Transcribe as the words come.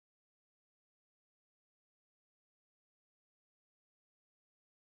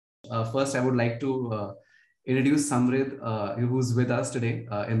first I would like to introduce Samriddh, who's with us today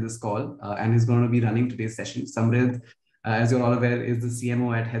in this call, and is going to be running today's session. Samriddh, as you're all aware, is the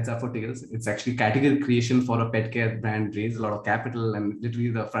CMO at Heads Up for Tails. It's actually category creation for a pet care brand, raised a lot of capital, and literally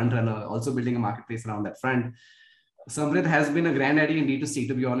the front runner, also building a marketplace around that front. Samriddh has been a granddaddy in D2C,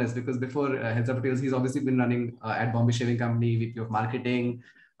 to be honest, because before Heads Up for Tails, he's obviously been running at Bombay Shaving Company, VP of Marketing.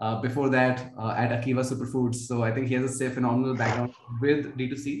 Before that, at Akiva Superfoods. So I think he has a phenomenal background with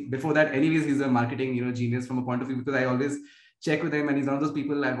D2C. Before that, anyways, he's a marketing genius from a point of view, because I always check with him, and he's one of those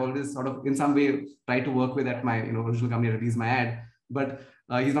people I've always sort of in some way tried to work with at my original company, release my ad. But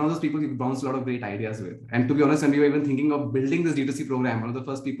he's one of those people you bounce a lot of great ideas with. And to be honest, when we were even thinking of building this D2C program, one of the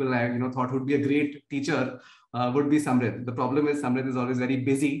first people I thought would be a great teacher would be Samriddh. The problem is Samriddh is always very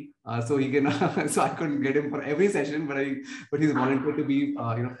busy, so he can. So I couldn't get him for every session, but he's volunteered to be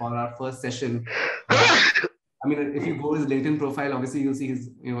for our first session. I mean, if you go his LinkedIn profile, obviously you'll see he's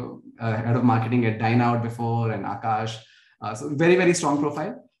head of marketing at Dine Out before, and Akash. So very, very strong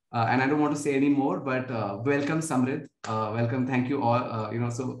profile. And I don't want to say any more, but welcome, Samriddh. Welcome. Thank you all.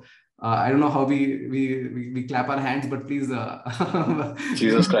 I don't know how we clap our hands, but please.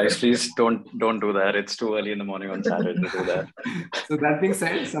 Jesus Christ, please don't do that. It's too early in the morning on Saturday to do that. So that being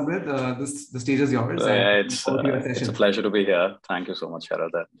said, Samriddh, the stage is yours. It's a pleasure to be here. Thank you so much,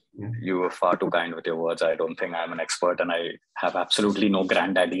 Arata. Yeah. You were far too kind with your words. I don't think I'm an expert, and I have absolutely no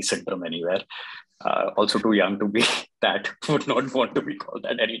granddaddy syndrome anywhere. Also too young to be that, would not want to be called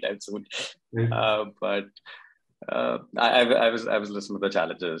that anytime soon. But I was listening to the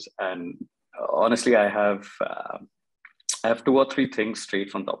challenges, and honestly, I have 2 or 3 things straight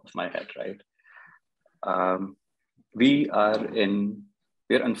from top of my head, right?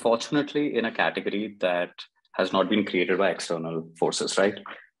 We're unfortunately in a category that has not been created by external forces, right?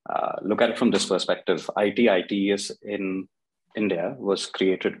 Look at it from this perspective. ITES in India was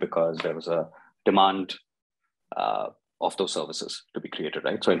created because there was a demand of those services to be created,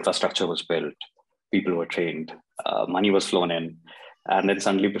 right? So infrastructure was built, people were trained, money was flown in, and then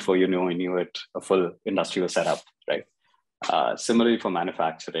suddenly, before you knew it, a full industry was set up, right? Similarly for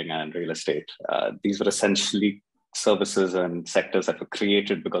manufacturing and real estate, these were essentially services and sectors that were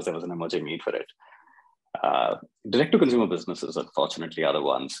created because there was an emerging need for it. Direct-to-consumer businesses, unfortunately, are the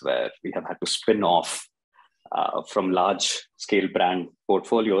ones where we have had to spin off from large-scale brand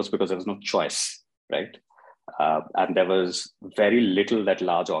portfolios because there was no choice, right? And there was very little that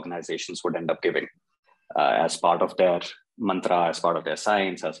large organizations would end up giving as part of their mantra, as part of their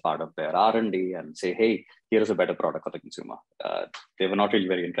science, as part of their R&D, and say, hey, here is a better product for the consumer. They were not really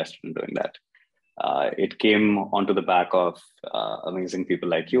very interested in doing that. It came onto the back of amazing people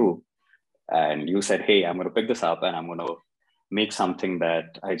like you, and you said, hey, I'm going to pick this up and I'm going to make something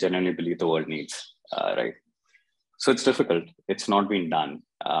that I genuinely believe the world needs, right? So it's difficult. It's not been done.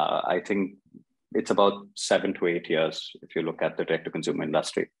 I think it's about 7 to 8 years if you look at the direct-to-consumer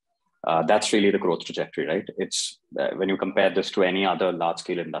industry. That's really the growth trajectory, right? It's when you compare this to any other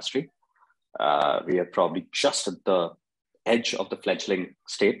large-scale industry, we are probably just at the edge of the fledgling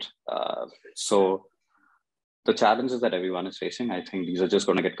state. So the challenges that everyone is facing, I think these are just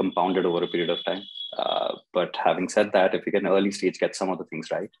going to get compounded over a period of time. But having said that, if we can early stage get some of the things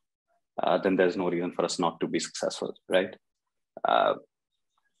right, then there's no reason for us not to be successful, right?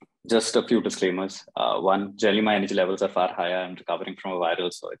 Just a few disclaimers. One, generally my energy levels are far higher. I'm recovering from a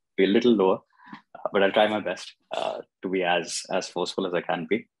viral, so it'll be a little lower, but I'll try my best to be as forceful as I can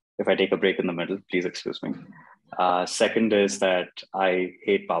be. If I take a break in the middle, please excuse me. Second is that I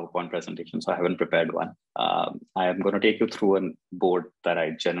hate PowerPoint presentations, so I haven't prepared one. I am going to take you through a board that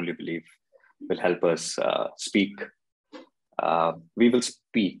I generally believe will help us speak. We will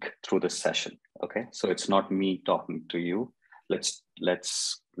speak through this session, okay? So it's not me talking to you.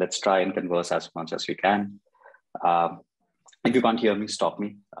 Let's try and converse as much as we can. If you can't hear me, stop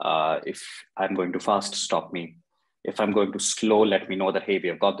me. If I'm going too fast, stop me. If I'm going too slow, let me know that, hey, we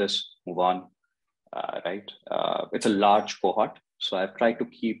have got this, move on, right? It's a large cohort, so I've tried to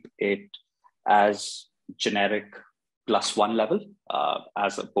keep it as generic +1 level,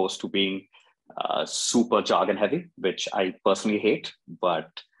 as opposed to being super jargon heavy, which I personally hate, but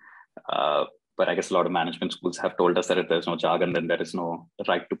I guess a lot of management schools have told us that if there's no jargon, then there is no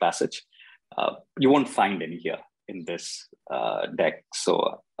rite to passage. You won't find any here in this deck,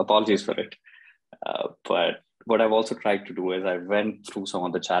 so apologies for it. But what I've also tried to do is I went through some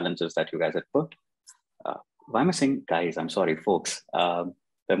of the challenges that you guys had put. Why am I saying guys? I'm sorry, folks. There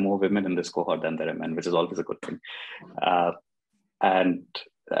are more women in this cohort than there are men, which is always a good thing. And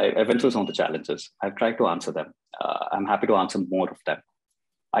I went through some of the challenges. I've tried to answer them. I'm happy to answer more of them.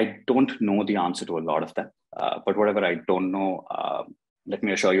 I don't know the answer to a lot of them, but whatever I don't know, let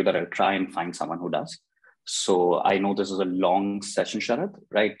me assure you that I'll try and find someone who does. So I know this is a long session, Sharad,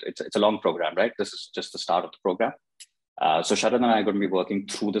 right? It's a long program, right? This is just the start of the program. So Sharad and I are going to be working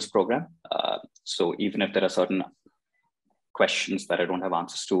through this program. So even if there are certain questions that I don't have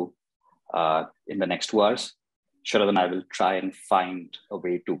answers to in the next 2 hours, Sharad and I will try and find a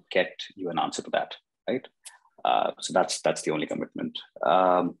way to get you an answer to that, right? So that's the only commitment.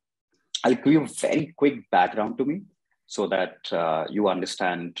 I'll give you a very quick background to me so that you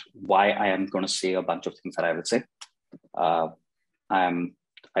understand why I am going to say a bunch of things that I will say. I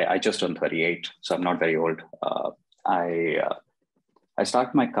just turned 38, so I'm not very old. I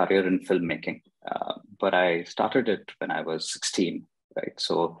started my career in filmmaking, but I started it when I was 16, right?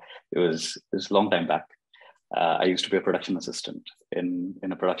 So it was a long time back. I used to be a production assistant in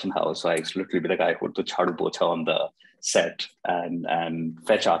a production house. So I used to literally be the guy who would do chadu bocha on the set and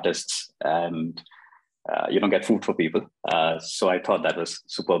fetch artists and get food for people. So I thought that was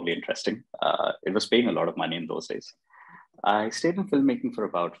superbly interesting. It was paying a lot of money in those days. I stayed in filmmaking for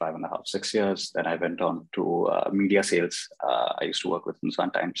about 5.5, 6 years. Then I went on to media sales. I used to work with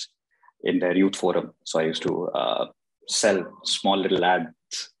Sun Times in their youth forum. So I used to sell small little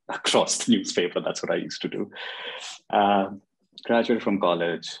ads across the newspaper. That's what I used to do. Graduated from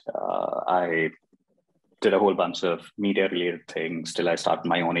college. I did a whole bunch of media related things till I started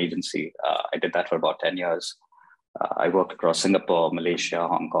my own agency. I did that for about 10 years. I worked across Singapore, Malaysia,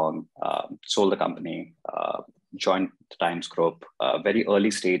 Hong Kong, sold the company, joined the Times Group, very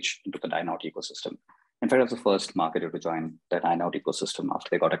early stage into the Dine Out ecosystem. In fact, I was the first marketer to join the Dine Out ecosystem after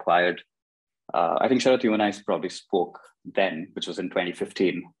they got acquired. I think, Sharath, you and I probably spoke then, which was in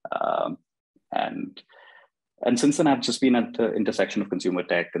 2015. And since then, I've just been at the intersection of consumer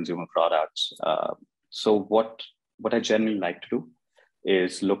tech, consumer products. So what I generally like to do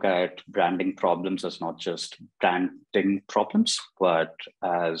is look at branding problems as not just branding problems, but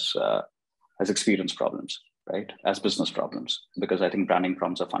as experience problems, right? As business problems, because I think branding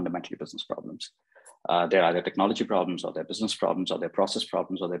problems are fundamentally business problems. They're either technology problems, or they're business problems, or they're process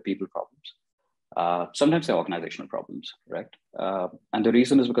problems, or they're people problems. Sometimes they're organizational problems, right? And the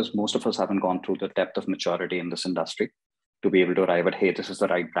reason is because most of us haven't gone through the depth of maturity in this industry to be able to arrive at, hey, this is the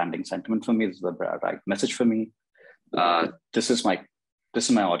right branding sentiment for me. This is the right message for me. This is my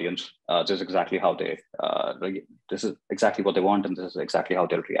audience. This is exactly how this is exactly what they want, and this is exactly how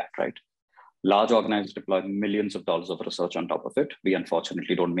they'll react, right? Large organizations deploy millions of dollars of research on top of it. We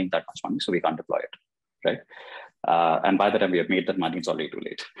unfortunately don't make that much money, so we can't deploy it, right? And by the time we have made that money, it's already too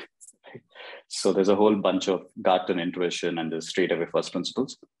late. So there's a whole bunch of gut and intuition and there's straight away first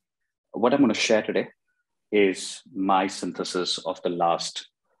principles. What I'm going to share today is my synthesis of the last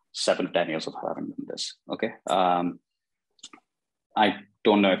 7 to 10 years of having done this. Okay. I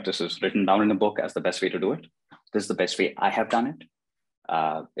don't know if this is written down in a book as the best way to do it. This is the best way I have done it.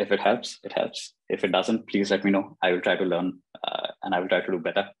 If it helps, it helps. If it doesn't, please let me know. I will try to learn and I will try to do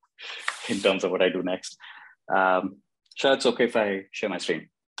better in terms of what I do next. Sure, it's okay if I share my screen.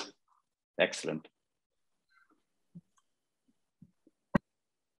 Excellent.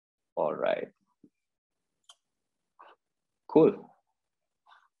 All right. Cool.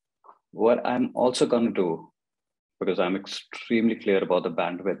 What I'm also going to do, because I'm extremely clear about the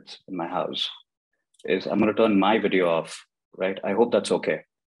bandwidth in my house, is I'm going to turn my video off, right? I hope that's okay.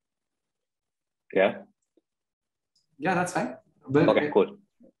 Yeah? Yeah, that's fine. Okay, cool.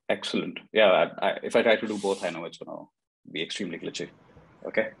 Excellent. Yeah, if I try to do both, I know it's going to be extremely glitchy.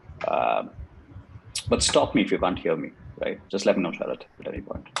 Okay. But stop me if you can't hear me, right? Just let me know, Charlotte, at any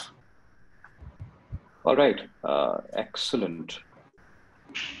point. All right. Excellent.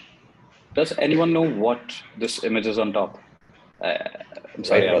 Does anyone know what this image is on top? I'm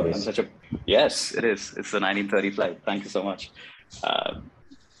sorry, I'm such a... Yes, it is. It's the 1930 flight. Thank you so much.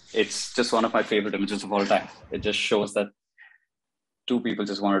 It's just one of my favorite images of all time. It just shows that two people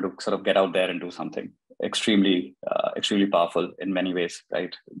just wanted to sort of get out there and do something extremely powerful in many ways,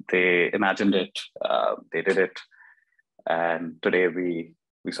 right? They imagined it, they did it, and today we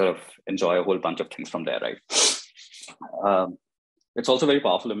sort of enjoy a whole bunch of things from there, right? It's also a very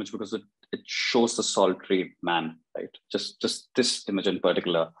powerful image because it shows the solitary man, right? Just this image in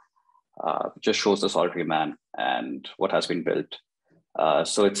particular just shows the solitary man and what has been built.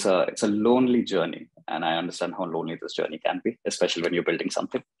 So it's a lonely journey, and I understand how lonely this journey can be, especially when you're building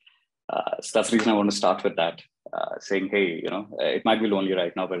something. So that's the reason I want to start with that, saying, hey, it might be lonely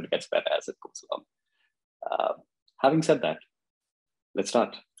right now, but it gets better as it goes along. Having said that, let's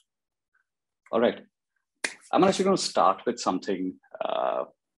start. All right. I'm actually going to start with something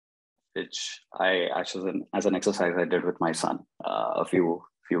which I actually, as an exercise I did with my son a few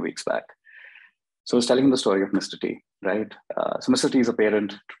weeks back. So I was telling him the story of Mr. T, right? So Mr. T is a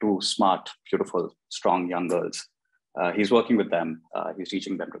parent to two smart, beautiful, strong young girls. He's working with them. He's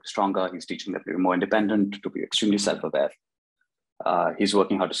teaching them to be stronger. He's teaching them to be more independent, to be extremely self-aware. He's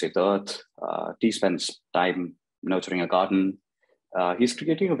working hard to save the earth. T spends time nurturing a garden. He's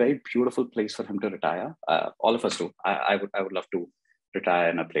creating a very beautiful place for him to retire. All of us do. I would love to retire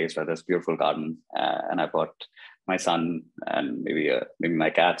in a place where there's a beautiful garden, and I've got my son and maybe my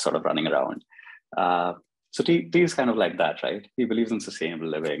cat sort of running around. So T is kind of like that, right? He believes in sustainable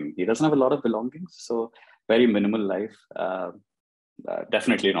living. He doesn't have a lot of belongings, so very minimal life.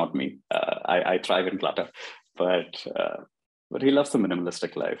 Definitely not me. I thrive in clutter, but he loves the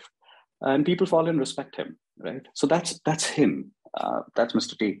minimalistic life, and people follow and respect him, right? So that's him. That's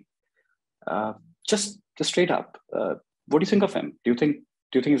Mr. T. Just straight up. What do you think of him? Do you think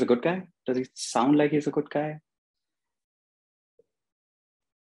he's a good guy? Does he sound like he's a good guy?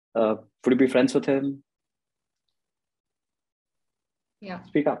 Would you be friends with him? Yeah.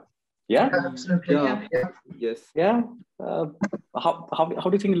 Speak up. Yeah. Absolutely. Yeah. Yes. Yeah. How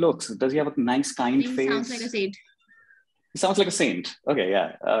do you think he looks? Does he have a nice, kind face? Sounds like a saint. He sounds like a saint. Okay,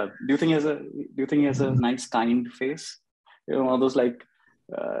 yeah. Do you think he has a nice, kind face? You know, all those like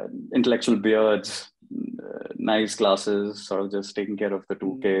intellectual beards, nice glasses, sort of just taking care of the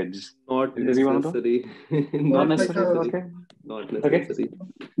two kids. Not Is he one of them? necessary. Not necessary. Okay. Not necessary.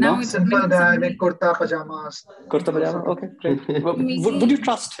 Now No? it's Simple guy somebody- with kurta pajamas. Kurta pajama. Okay, great. Well, Amazing. would you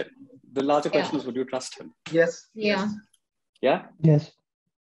trust him? The larger Yeah. question is, would you trust him? Yes. Yeah. Yeah. Yes.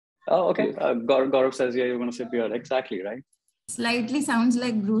 Oh, okay. Gaurav says, yeah, you're going to say beard. Exactly, right? Slightly sounds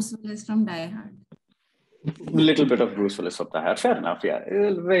like Bruce Willis from Die Hard. Little bit of Bruce Willis of the hair. Fair enough. Yeah,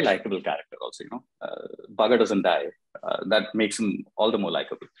 a very likable character also. You know, Bugger doesn't die. That makes him all the more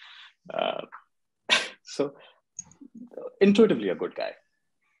likable. So intuitively a good guy,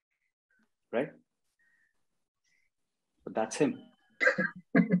 right? But that's him.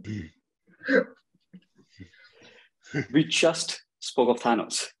 We just spoke of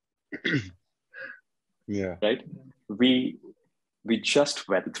Thanos. Yeah. Right? We just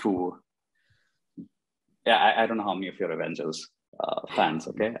went through. Yeah, I don't know how many of your Avengers fans.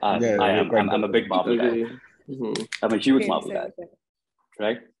 Okay, I'm a big Marvel guy. Mm-hmm. I'm a huge Marvel guy.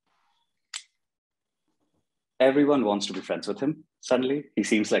 Right? Everyone wants to be friends with him. Suddenly, he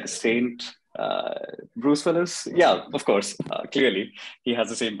seems like a saint. Bruce Willis, yeah, of course. Clearly, he has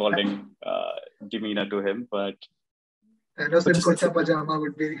the same balding demeanor to him, but Thanos in kurta pajama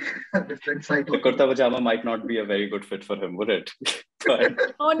would be a different sight. the kurta pajama might not be a very good fit for him, would it?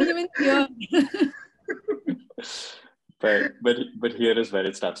 Not even here. but here is where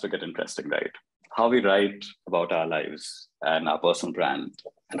it starts to get interesting, right? How we write about our lives and our personal brand,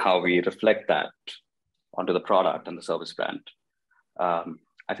 and how we reflect that onto the product and the service brand.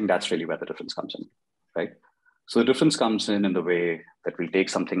 I think that's really where the difference comes in, right? So the difference comes in the way that we take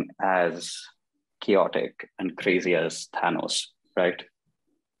something as chaotic and crazy as Thanos, right?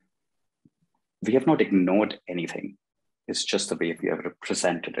 We have not ignored anything. It's just the way we have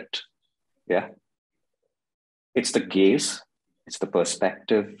represented it. Yeah. It's the gaze, it's the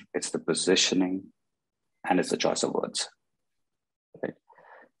perspective, it's the positioning, and it's the choice of words. Right?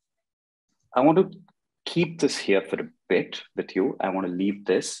 I want to keep this here for a bit with you. I want to leave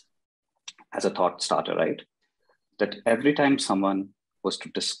this as a thought starter, right? That every time someone was to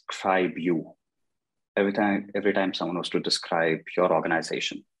describe you, every time someone was to describe your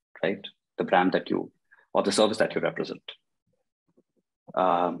organization, right? The brand that you, or the service that you represent,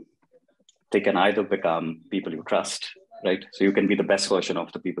 they can either become people you trust, right? So you can be the best version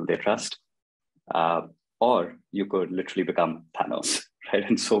of the people they trust, or you could literally become Thanos, right?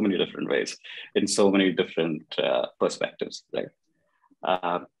 In so many different ways, in so many different perspectives, right?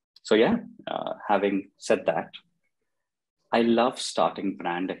 So yeah, having said that, I love starting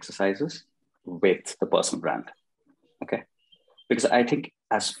brand exercises with the personal brand, okay? Because I think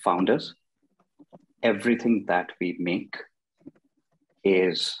as founders, everything that we make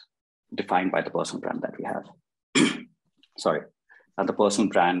is defined by the personal brand that we have. Sorry. And the personal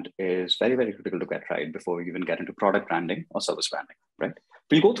brand is very, very critical to get right before we even get into product branding or service branding, right?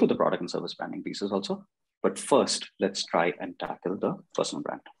 We'll go through the product and service branding pieces also, but first, let's try and tackle the personal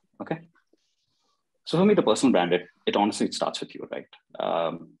brand, okay? So for me, the personal brand, it honestly, it starts with you, right?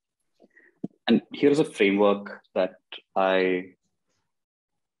 And here's a framework that I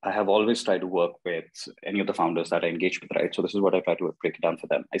have always tried to work with any of the founders that I engage with, right? So this is what I try to break it down for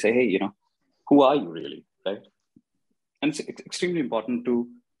them. I say, hey, who are you really, right? And it's extremely important to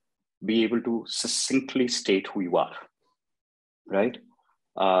be able to succinctly state who you are, right?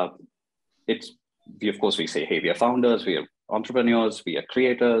 We of course, we say, hey, we are founders, we are entrepreneurs, we are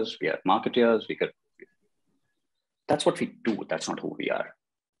creators, we are marketeers, that's what we do. That's not who we are.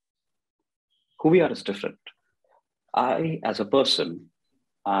 Who we are is different. I, as a person,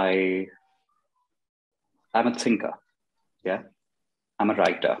 I'm a thinker. Yeah. I'm a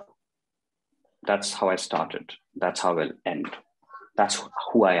writer. That's how I started. That's how I'll end. That's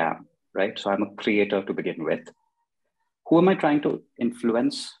who I am, right? So I'm a creator to begin with. Who am I trying to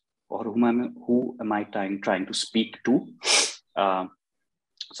influence, or who am I trying to speak to?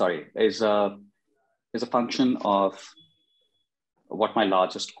 Is a function of what my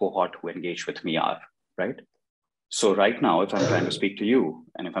largest cohort who engage with me are, right? So right now, if I'm trying to speak to you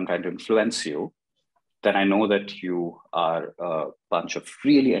and if I'm trying to influence you, then I know that you are a bunch of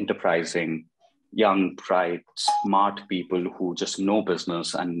really enterprising, young, bright, smart people who just know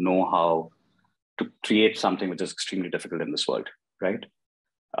business and know how to create something which is extremely difficult in this world, right?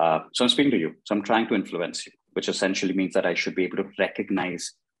 So I'm speaking to you. So I'm trying to influence you, which essentially means that I should be able to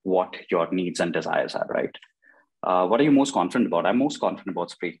recognize what your needs and desires are, right? What are you most confident about? I'm most confident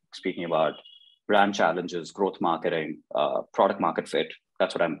about speaking about brand challenges, growth marketing, product market fit.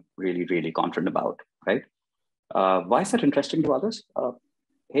 That's what I'm really, really confident about, right? Why is that interesting to others?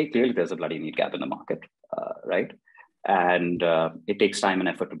 Hey, clearly there's a bloody need gap in the market, right? And it takes time and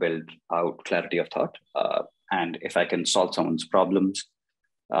effort to build out clarity of thought. And if I can solve someone's problems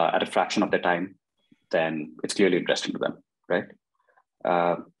at a fraction of the time, then it's clearly interesting to them, right?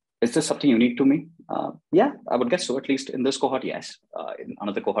 Is this something unique to me? Yeah, I would guess so. At least in this cohort, yes. In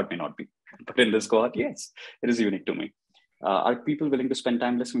another cohort may not be, but in this cohort, yes, it is unique to me. Are people willing to spend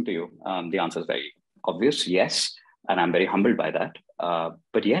time listening to you? The answer is very obvious, yes, and I'm very humbled by that.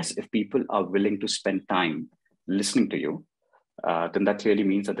 But yes, if people are willing to spend time listening to you, then that clearly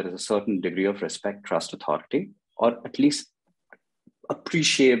means that there is a certain degree of respect, trust, authority, or at least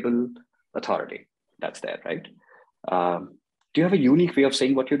appreciable authority that's there, right? Do you have a unique way of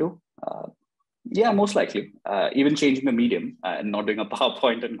saying what you do? Yeah, most likely. Even changing the medium and not doing a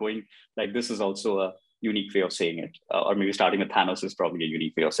PowerPoint and going like this is also a unique way of saying it. Or maybe starting with Thanos is probably a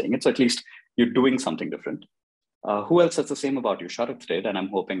unique way of saying it. So at least you're doing something different. Who else says the same about you? Sharath did, and I'm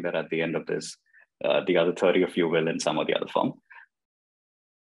hoping that at the end of this, the other 30 of you will in some or the other form.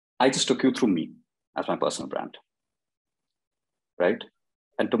 I just took you through me as my personal brand, right?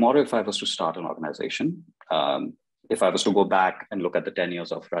 And tomorrow, if I was to start an organization, if I was to go back and look at the 10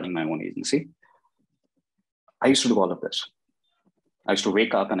 years of running my own agency, I used to do all of this. I used to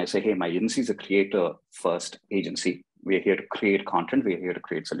wake up and I say, hey, my agency is a creator-first agency. We're here to create content. We're here to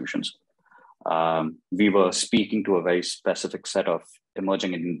create solutions. We were speaking to a very specific set of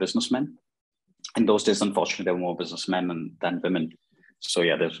emerging Indian businessmen. In those days, unfortunately, there were more businessmen than women. So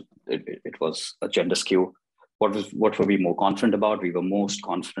yeah, it was a gender skew. What were we more confident about? We were most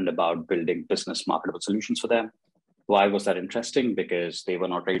confident about building business marketable solutions for them. Why was that interesting? Because they were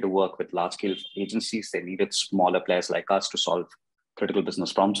not ready to work with large-scale agencies. They needed smaller players like us to solve critical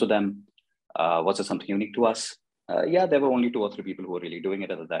business problems for them. Was it something unique to us? Yeah, there were only 2 or 3 people who were really doing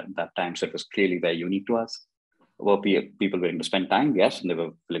it at that time. So it was clearly very unique to us. Were people willing to spend time? Yes. And they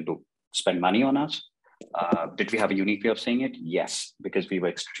were willing to spend money on us. Did we have a unique way of saying it? Yes, because we were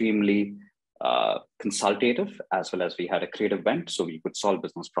extremely consultative, as well as we had a creative bent. So we could solve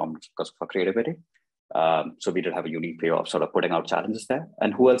business problems because of our creativity. So we did have a unique way of sort of putting out challenges there.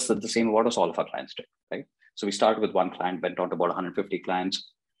 And who else did the same about us? All of our clients did, right? So we started with 1 client, went on to about 150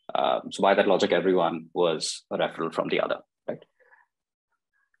 clients. So by that logic, everyone was a referral from the other, right?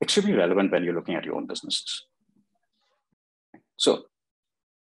 Extremely relevant when you're looking at your own businesses. So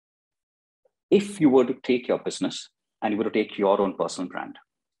if you were to take your business and you were to take your own personal brand,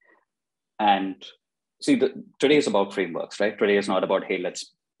 and see, today is about frameworks, right? Today is not about, hey,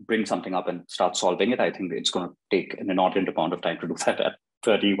 let's bring something up and start solving it. I think it's going to take an inordinate amount of time to do that at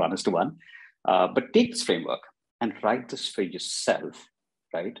 31:1. But take this framework and write this for yourself,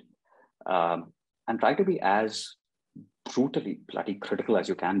 right? And try to be as brutally bloody critical as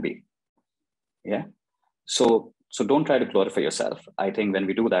you can be. Yeah. So don't try to glorify yourself. I think when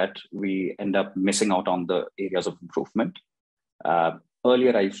we do that, we end up missing out on the areas of improvement.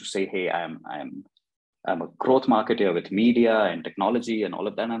 Earlier, I used to say, hey, I'm a growth marketer with media and technology and all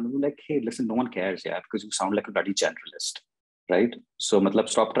of that. And I'm like, hey, listen, no one cares, yeah, because you sound like a bloody generalist, right? So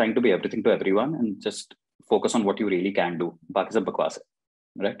stop trying to be everything to everyone and just focus on what you really can do. Baaki sab bakwas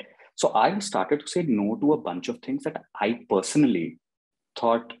hai, right? So I started to say no to a bunch of things that I personally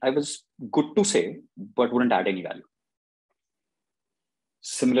thought I was good to say, but wouldn't add any value.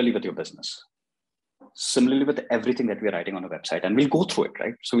 Similarly with your business. Similarly with everything that we're writing on a website, and we'll go through it,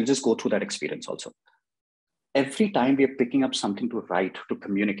 right? So we'll just go through that experience also. Every time we are picking up something to write, to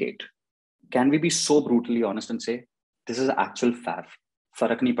communicate, can we be so brutally honest and say, This is actual fact.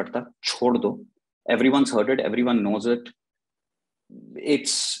 Farak nahi padta. Chhod do. Everyone's heard it. Everyone knows it.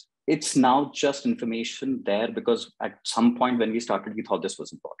 It's now just information there because at some point when we started, we thought this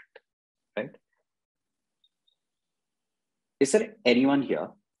was important, right? Is there anyone here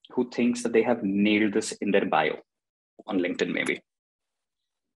who thinks that they have nailed this in their bio on LinkedIn, maybe?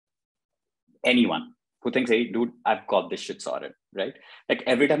 Anyone who thinks, hey, dude, I've got this shit sorted, right? Like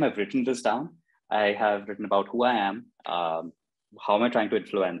every time I've written this down, I have written about who I am, how am I trying to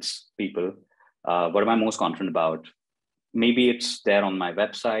influence people, what am I most confident about? Maybe it's there on my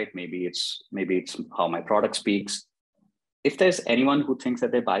website, maybe it's how my product speaks. If there's anyone who thinks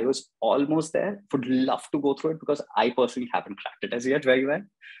that their bio is almost there, would love to go through it because I personally haven't cracked it as yet very well.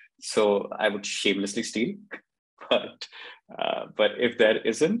 So I would shamelessly steal. But if there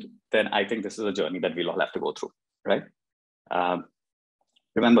isn't, then I think this is a journey that we'll all have to go through, right?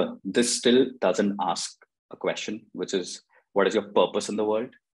 Remember, this still doesn't ask a question, which is, what is your purpose in the world?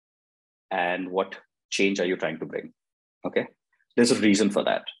 And what change are you trying to bring? Okay, there's a reason for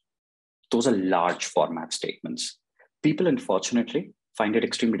that. Those are large format statements. People, unfortunately, find it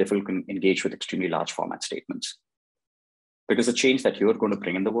extremely difficult to engage with extremely large format statements because the change that you're going to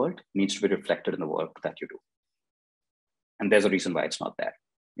bring in the world needs to be reflected in the work that you do. And there's a reason why it's not there.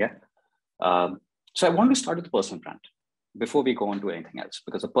 Yeah. So I want to start with the personal brand before we go on to anything else,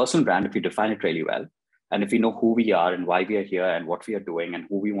 because a personal brand, if we define it really well, and if we know who we are and why we are here and what we are doing and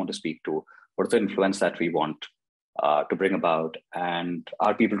who we want to speak to, what's the influence that we want to bring about, and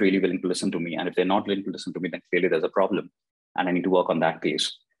are people really willing to listen to me? And if they're not willing to listen to me, then clearly there's a problem and I need to work on that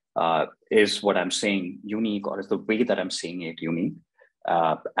piece. Is what I'm saying unique, or is the way that I'm saying it unique?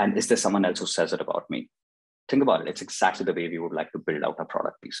 And is there someone else who says it about me? Think about it. It's exactly the way we would like to build out our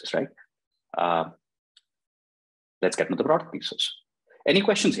product pieces, right? Let's get into the product pieces. Any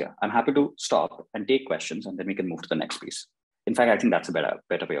questions here? I'm happy to stop and take questions, and then we can move to the next piece. In fact, I think that's a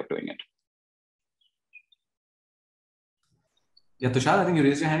better way of doing it. Yeah, Tushar, I think you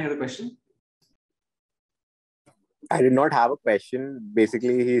raised your hand. You had a question? I did not have a question.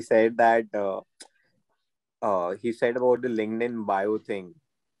 Basically, he said that he said about the LinkedIn bio thing.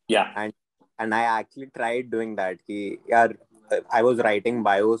 Yeah. And I actually tried doing that. I was writing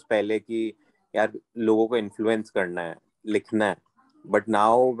bios पहले कि यार लोगों को influence करना है, लिखना है. But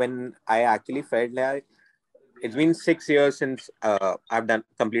now when I actually felt like it's been 6 years since I've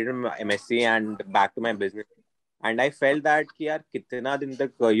completed my MSc and back to my business. And I felt that कि यार कितना दिन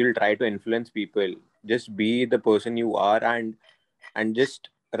तक you'll try to influence people. Just be the person you are and just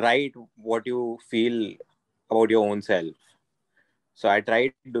write what you feel about your own self. So I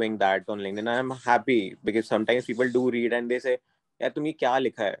tried doing that on LinkedIn and I'm happy because sometimes people do read and they say, यार तुमने क्या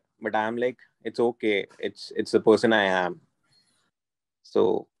लिखा है? But I'm like, it's okay. It's the person I am.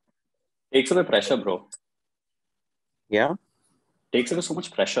 So takes away pressure, bro. Yeah. Takes away so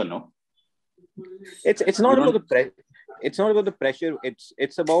much pressure, no? It's not about the pressure. It's not about the pressure.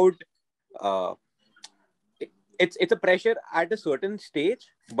 It's about it's a pressure at a certain stage.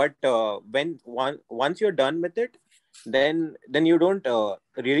 But once you're done with it, then you don't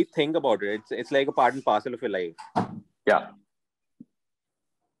really think about it. It's like a part and parcel of your life. Yeah.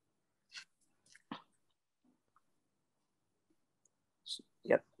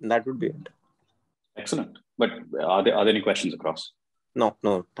 Yeah, that would be it. Excellent. But are there any questions across? No,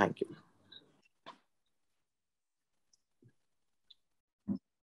 thank you.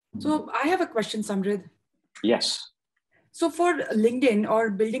 So I have a question, Samriddh. Yes. So for LinkedIn or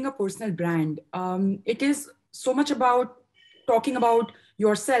building a personal brand, it is so much about talking about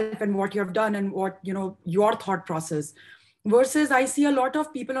yourself and what you have done and what, your thought process, versus I see a lot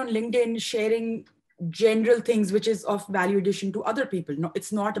of people on LinkedIn sharing general things, which is of value addition to other people. No,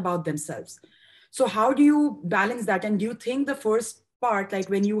 it's not about themselves. So how do you balance that? And do you think the first part, like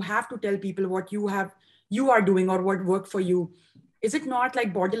when you have to tell people what you are doing or what worked for you, is it not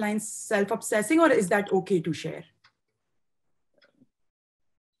like borderline self-obsessing, or is that okay to share?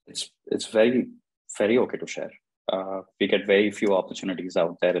 It's very, very okay to share. We get very few opportunities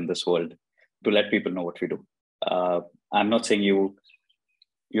out there in this world to let people know what we do. I'm not saying you're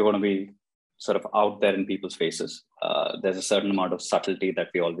going to be sort of out there in people's faces. There's a certain amount of subtlety that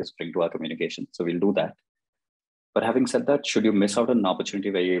we always bring to our communication. So we'll do that. But having said that, should you miss out on an opportunity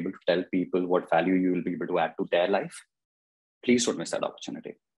where you're able to tell people what value you will be able to add to their life, please don't miss that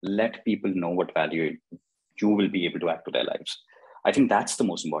opportunity. Let people know what value you will be able to add to their lives. I think that's the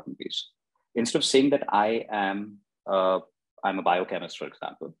most important piece. Instead of saying that I'm a biochemist, for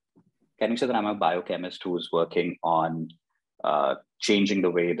example, can you say that I'm a biochemist who is working on changing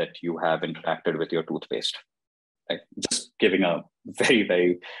the way that you have interacted with your toothpaste? Right? giving a very,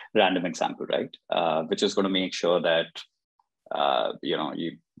 very random example, right? Which is going to make sure that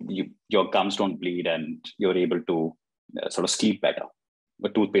your gums don't bleed and you're able to sort of sleep better. A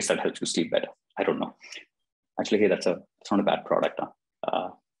toothpaste that helps you sleep better. I don't know. Actually, hey, that's not a bad product. Huh?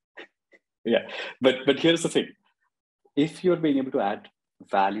 Yeah, but here's the thing. If you're being able to add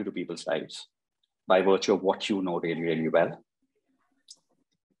value to people's lives by virtue of what you know really, really well,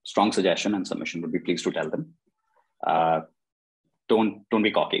 strong suggestion and submission would be pleased to tell them. Don't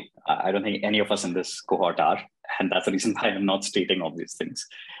be cocky. I don't think any of us in this cohort are, and that's the reason why I'm not stating all these things.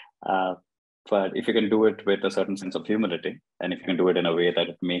 But if you can do it with a certain sense of humility, and if you can do it in a way that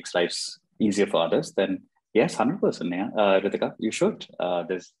it makes lives easier for others, then yes, 100%. Yeah, Ritika, you should.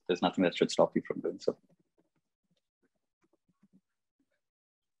 There's nothing that should stop you from doing so.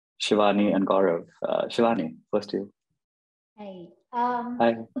 Shivani and Gaurav. Shivani, first you. Hey.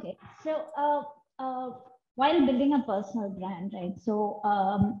 Hi. Okay. So while building a personal brand, right? So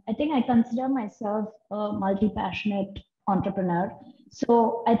I think I consider myself a multi-passionate entrepreneur.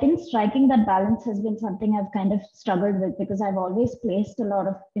 So I think striking that balance has been something I've kind of struggled with, because I've always placed a lot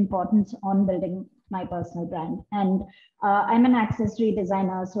of importance on building my personal brand. And I'm an accessory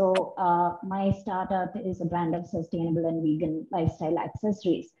designer. So my startup is a brand of sustainable and vegan lifestyle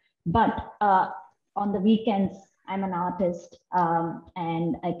accessories. But on the weekends, I'm an artist,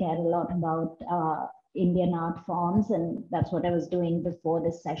 and I care a lot about Indian art forms, and that's what I was doing before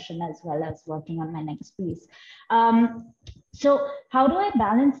this session, as well as working on my next piece. So how do I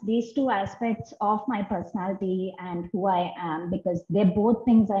balance these two aspects of my personality and who I am? Because they're both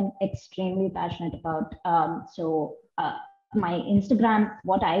things I'm extremely passionate about. My Instagram,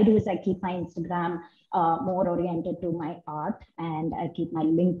 what I do is I keep my Instagram more oriented to my art, and I keep my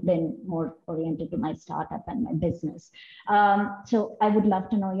LinkedIn more oriented to my startup and my business. So I would love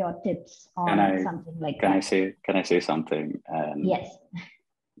to know your tips on something like that. Can I say something? Yes.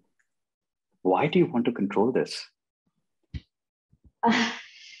 Why do you want to control this?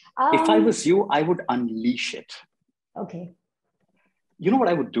 If I was you, I would unleash it. Okay. You know what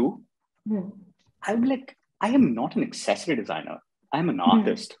I would do? I would like, I am not an accessory designer. I'm an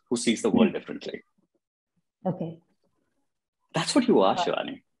artist who sees the world differently. Okay. That's what you are,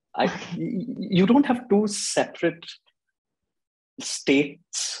 Shivani. You don't have two separate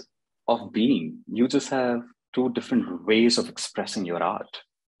states of being. You just have two different ways of expressing your art.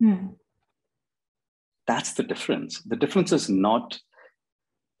 That's the difference. The difference is not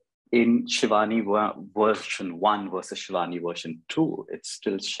in Shivani version 1 versus Shivani version 2. It's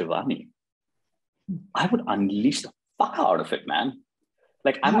still Shivani. I would unleash the fuck out of it, man.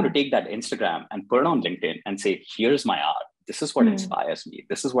 Like, I'm going to take that Instagram and put it on LinkedIn and say, here's my art. This is what inspires me.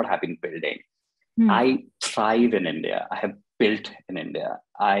 This is what I've been building. I thrive in India. I have built in India.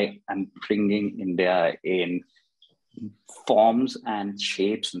 I am bringing India in forms and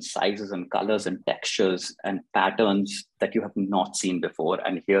shapes and sizes and colors and textures and patterns that you have not seen before.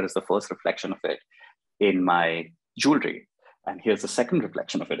 And here is the first reflection of it in my jewelry. And here's the second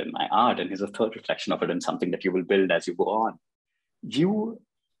reflection of it in my art. And here's a third reflection of it in something that you will build as you go on. You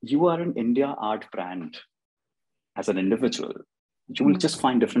are an India art brand as an individual. You will just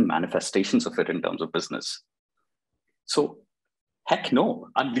find different manifestations of it in terms of business. So heck no,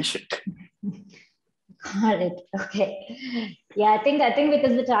 unleash it. Got it. Okay. Yeah, I think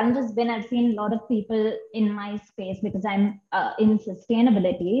because the challenge has been, I've seen a lot of people in my space, because I'm in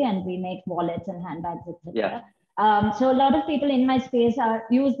sustainability and we make wallets and handbags, etc. Yeah. So a lot of people in my space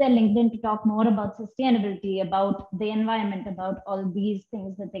use their LinkedIn to talk more about sustainability, about the environment, about all these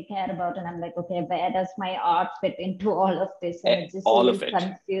things that they care about. And I'm like, okay, where does my art fit into all of this? And it's just all really of it.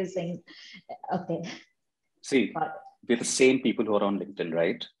 Confusing. Okay. See, we're the same people who are on LinkedIn,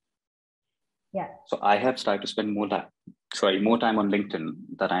 right? Yeah. So I have started to spend more time on LinkedIn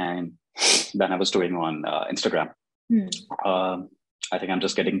than I was doing on Instagram. I think I'm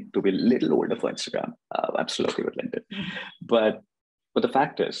just getting to be a little older for Instagram. I'm still okay with LinkedIn. But the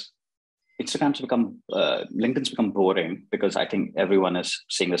fact is, LinkedIn's become boring because I think everyone is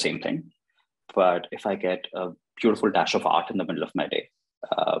saying the same thing. But if I get a beautiful dash of art in the middle of my day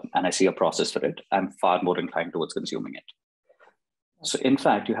and I see a process for it, I'm far more inclined towards consuming it. So in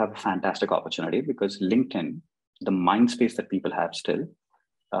fact, you have a fantastic opportunity, because LinkedIn, the mind space that people have still,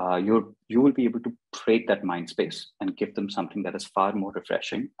 you will be able to break that mind space and give them something that is far more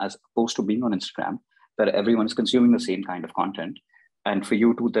refreshing, as opposed to being on Instagram, where everyone is consuming the same kind of content. And for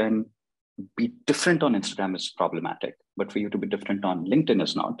you to then be different on Instagram is problematic, but for you to be different on LinkedIn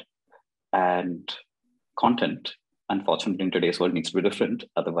is not. And content, unfortunately, in today's world needs to be different.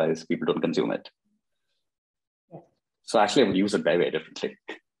 Otherwise, people don't consume it. Yeah. So actually, I would use it very, very differently.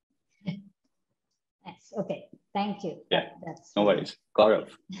 Yes. Okay. Thank you. Yeah, That's no worries. Gaurav.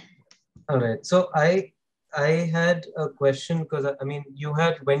 All right. So I had a question because I mean, you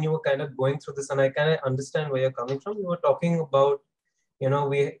had, when you were kind of going through this, and I kind of understand where you're coming from. You were talking about, you know,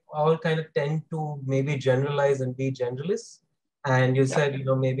 we all kind of tend to maybe generalize and be generalists. And you said, you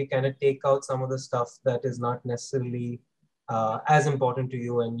know, maybe kind of take out some of the stuff that is not necessarily as important to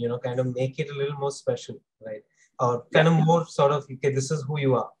you, and, you know, kind of make it a little more special, right? Or kind of more sort of, okay, this is who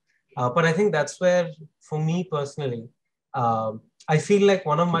you are. But I think that's where, for me personally, I feel like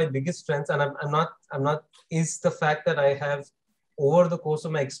one of my biggest strengths, and I'm not, is the fact that I have, over the course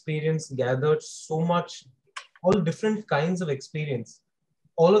of my experience, gathered so much, all different kinds of experience.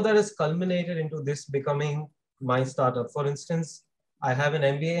 All of that has culminated into this becoming my startup. For instance, I have an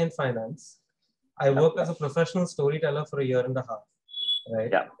MBA in finance. I worked as a professional storyteller for 1.5 years, right?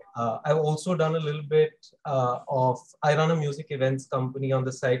 Yeah. I've also done a little bit I run a music events company on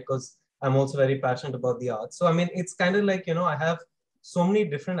the side because I'm also very passionate about the arts. So, I mean, it's kind of like, you know, I have so many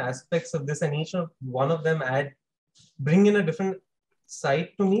different aspects of this, and each one of them bring in a different side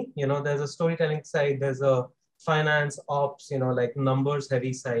to me. You know, there's a storytelling side, there's a finance, ops, you know, like numbers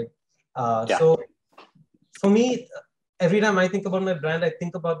heavy side. So for me, every time I think about my brand, I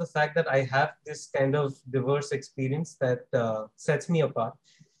think about the fact that I have this kind of diverse experience that sets me apart.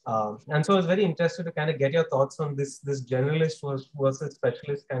 And so I was very interested to kind of get your thoughts on this generalist versus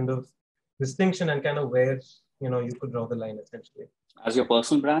specialist kind of distinction, and kind of where, you know, you could draw the line essentially. As your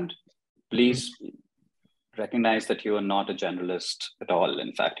personal brand, please recognize that you are not a generalist at all.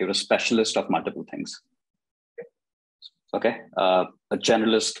 In fact, you're a specialist of multiple things. Okay. A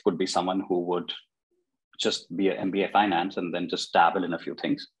generalist would be someone who would just be an MBA finance and then just dabble in a few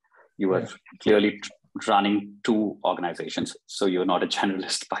things. You are clearly running 2 organizations, so you're not a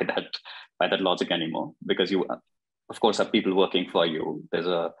generalist by that logic anymore, because you, of course, have people working for you. There's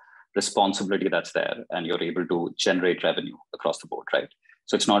a responsibility that's there, and you're able to generate revenue across the board, right?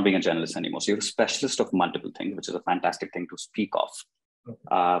 So it's not being a generalist anymore. So you're a specialist of multiple things, which is a fantastic thing to speak of.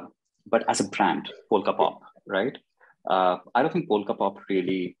 But as a brand, Polka Pop, right? I don't think Polka Pop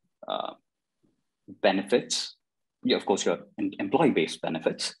really benefits. Yeah, of course, your employee-based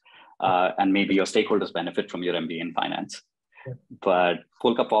benefits, and maybe your stakeholders benefit from your MBA in finance. But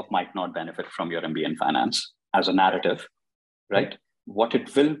Polka Pop might not benefit from your MBA in finance as a narrative, right? What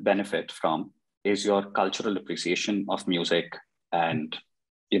it will benefit from is your cultural appreciation of music and,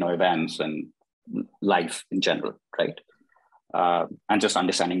 you know, events and life in general, right? And just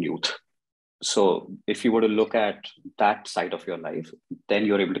understanding youth. So if you were to look at that side of your life, then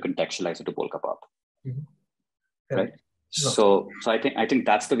you're able to contextualize it to Polka Pop, right? So I think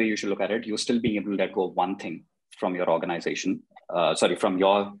that's the way you should look at it. You're still being able to let go of one thing from your organization, from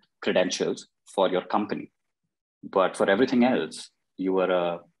your credentials for your company, but for everything else, you're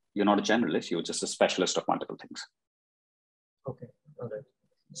not a generalist. You're just a specialist of multiple things. Okay, all right.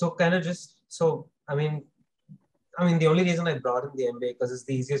 So kind of I mean, the only reason I brought in the MBA because it's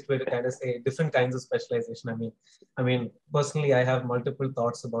the easiest way to kind of say different kinds of specialization. I mean, personally, I have multiple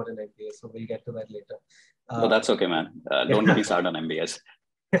thoughts about an MBA, so we'll get to that later. No, that's okay, man. Don't get me started on MBAs.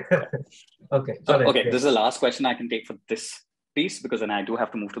 Okay. So, right, okay, this is the last question I can take for this piece, because then I do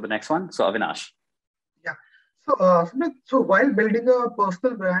have to move to the next one. So, Avinash. Yeah. So while building a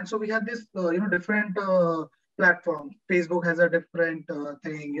personal brand, so we have this, different platform. Facebook has a different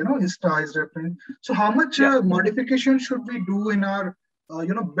thing, Insta is different. So how much modification should we do in our,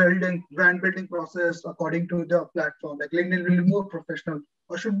 brand building process according to the platform? Like LinkedIn will be more professional,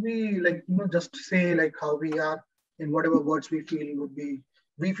 or should we just say like how we are in whatever words we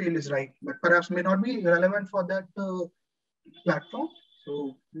feel is right, but perhaps may not be relevant for that platform.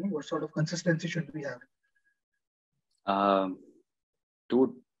 So what sort of consistency should we have?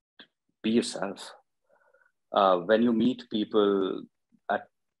 To be yourself. When you meet people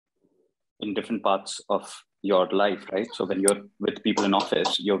in different parts of your life, right? So when you're with people in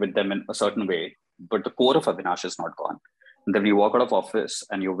office, you're with them in a certain way, but the core of Avinash is not gone. And then you walk out of office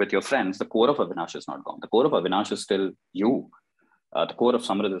and you're with your friends, the core of Avinash is not gone. The core of Avinash is still you. The core of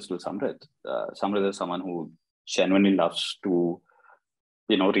Samriddh is still Samriddh. Samriddh is someone who genuinely loves to,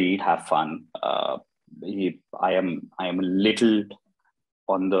 read, have fun. I am a little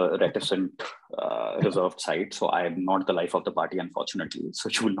on the reticent, reserved side. So I am not the life of the party, unfortunately. So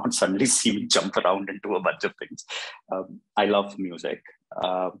you will not suddenly see me jump around into a bunch of things. I love music.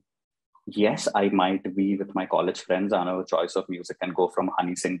 Yes, I might be with my college friends on a choice of music and go from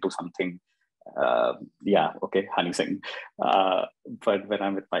Honey Singh to something. Honey Singh. But when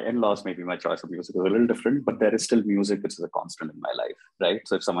I'm with my in-laws, maybe my choice of music is a little different, but there is still music, which is a constant in my life, right?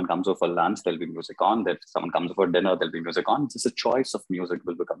 So if someone comes over for lunch, there'll be music on. If someone comes over for dinner, there'll be music on. Just a choice of music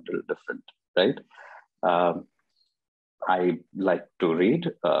will become a little different, right? I like to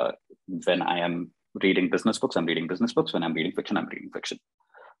read. When I am reading business books, I'm reading business books. When I'm reading fiction, I'm reading fiction.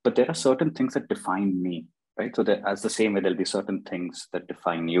 But there are certain things that define me, right? So that as the same way, there'll be certain things that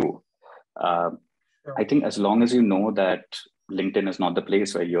define you. I think as long as you know that LinkedIn is not the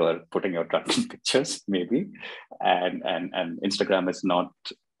place where you're putting your drunken pictures, maybe, and Instagram is not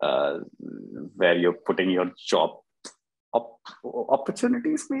where you're putting your job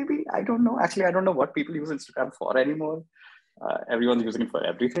opportunities, maybe. I don't know. Actually, I don't know what people use Instagram for anymore. Everyone's using it for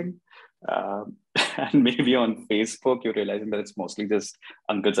everything. And maybe on Facebook, you're realizing that it's mostly just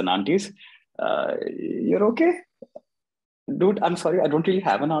uncles and aunties. You're okay. Dude, I'm sorry, I don't really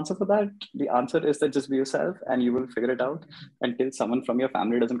have an answer for that. The answer is that just be yourself and you will figure it out until someone from your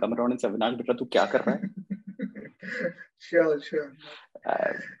family doesn't come around and say, Avinash, beta, tu kya kar raha hai? Sure.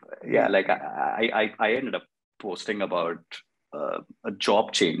 Yeah, like I ended up posting about a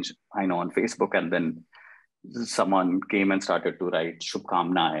job change, I know, on Facebook, and then someone came and started to write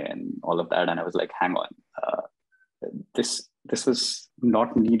Shubhkamnaएं and all of that, and I was like, hang on, this was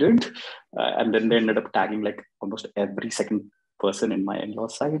not needed. And then they ended up tagging like almost every second person in my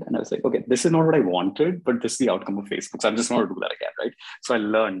in-laws side, and I was like, okay, this is not what I wanted, but this is the outcome of Facebook, so I'm just not going to do that again, right? So I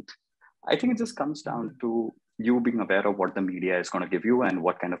learned. I think it just comes down to you being aware of what the media is going to give you and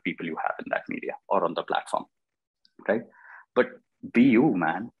what kind of people you have in that media or on the platform, right? But be you,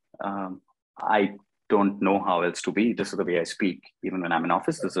 man. I don't know how else to be. This is the way I speak. Even when I'm in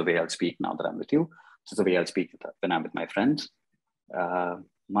office, this is the way I'll speak now that I'm with you. This is the way I'll speak when I'm with my friends.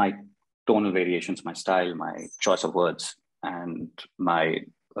 My tonal variations, my style, my choice of words, and my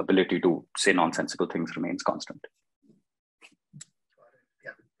ability to say nonsensical things remains constant.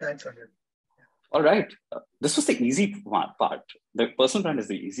 Yeah, thanks, Ajay. All right. This was the easy part. The personal brand is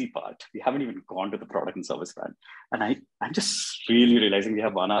the easy part. We haven't even gone to the product and service brand. And I'm just really realizing we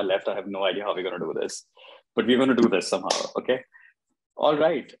have 1 hour left. I have no idea how we're going to do this, but we're going to do this somehow. Okay. All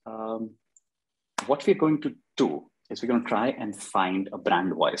right. What we're going to do is we're going to try and find a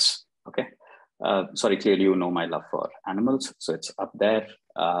brand voice. Okay. Sorry, clearly you know my love for animals, so it's up there.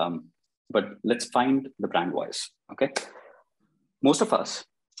 But let's find the brand voice. Okay. Most of us,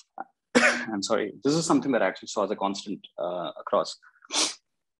 I'm sorry, this is something that I actually saw as a constant across.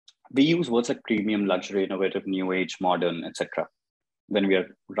 We use words like premium, luxury, innovative, new age, modern, etc. when we are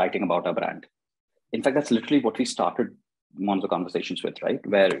writing about our brand. In fact, that's literally what we started one of the conversations with, right?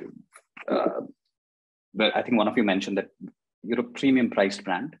 Where I think one of you mentioned that you're a premium priced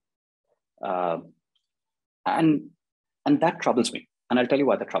brand. And that troubles me. And I'll tell you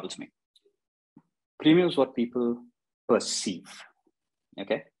why that troubles me. Premium is what people perceive,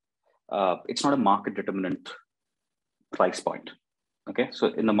 okay? It's not a market determinant price point, okay? So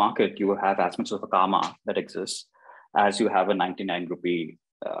in the market, you will have as much of a karma that exists as you have a 99 rupee,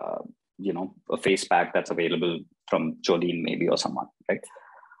 a face pack that's available from Jolene maybe or someone, right?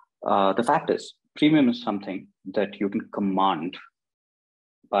 The fact is, premium is something that you can command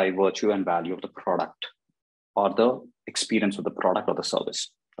by virtue and value of the product or the experience of the product or the service,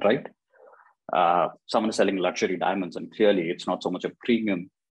 right? Someone is selling luxury diamonds, and clearly it's not so much a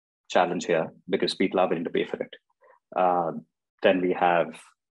premium challenge here because people are willing to pay for it. Then we have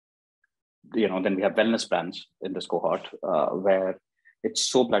wellness brands in this cohort where it's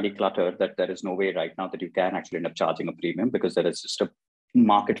so bloody cluttered that there is no way right now that you can actually end up charging a premium because there is just a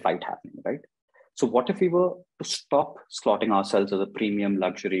market fight happening, right? So what if we were to stop slotting ourselves as a premium,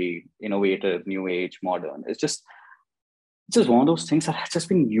 luxury, innovative, new age, modern? It's just one of those things that has just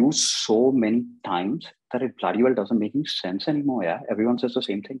been used so many times that it bloody well doesn't make any sense anymore. Yeah, everyone says the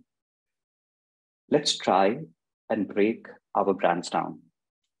same thing. Let's try and break our brands down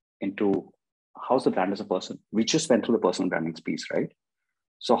into how's the brand as a person. We just went through the personal branding piece, right?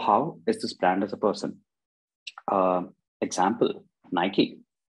 So how is this brand as a person? Example, Nike.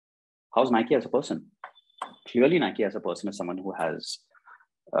 How's Nike as a person? Clearly, Nike as a person is someone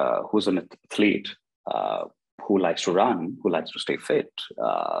who's an athlete, who likes to run, who likes to stay fit,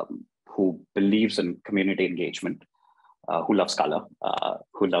 who believes in community engagement, who loves color,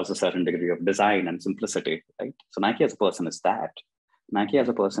 who loves a certain degree of design and simplicity, right? So Nike as a person is that. Nike as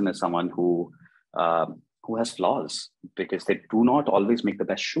a person is someone who has flaws because they do not always make the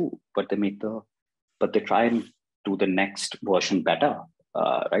best shoe, but they try and do the next version better,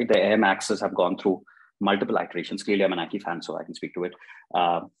 right? The Air Maxes have gone through multiple iterations. Clearly, I'm a Nike fan, so I can speak to it.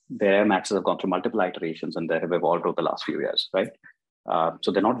 The Air Maxes have gone through multiple iterations and they have evolved over the last few years, right?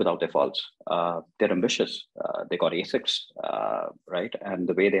 So they're not without their faults. They're ambitious. They got ASICs, right? And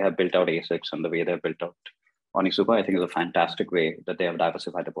the way they have built out ASICs and the way they've built out Onitsuka, I think is a fantastic way that they have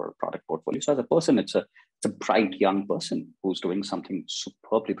diversified the product portfolio. So as a person, it's a bright young person who's doing something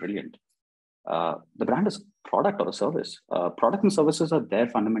superbly brilliant. The brand is product or a service. Product and services are there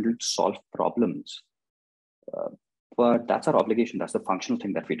fundamentally to solve problems. But that's our obligation. That's the functional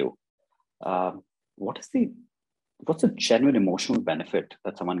thing that we do. What's the genuine emotional benefit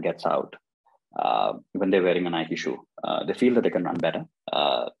that someone gets out when they're wearing a Nike shoe? They feel that they can run better.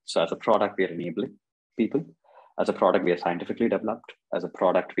 So as a product, we are enabling people. As a product, we are scientifically developed. As a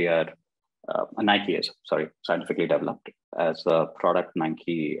product, we are Nike is scientifically developed. As a product,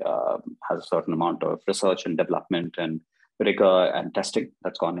 Nike has a certain amount of research and development and rigor and testing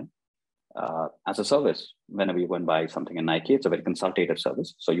that's gone in. As a service, whenever you go and buy something in Nike, it's a very consultative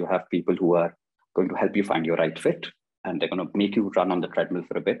service. So you have people who are going to help you find your right fit, and they're going to make you run on the treadmill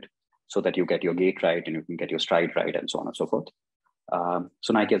for a bit so that you get your gait right and you can get your stride right and so on and so forth.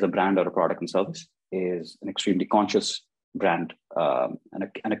 So Nike as a brand or a product and service is an extremely conscious brand and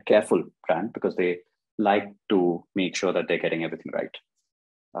a careful brand, because they like to make sure that they're getting everything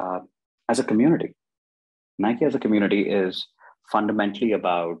right. As a community, Nike as a community is fundamentally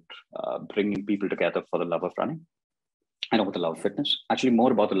about bringing people together for the love of running and over the love of fitness. Actually,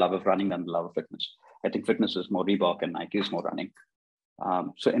 more about the love of running than the love of fitness. I think fitness is more Reebok and Nike is more running.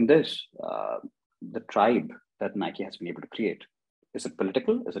 So in this, the tribe that Nike has been able to create, is it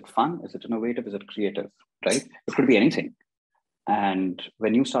political? Is it fun? Is it innovative? Is it creative? Right? It could be anything. And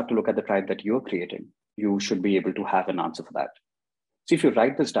when you start to look at the tribe that you're creating, you should be able to have an answer for that. So if you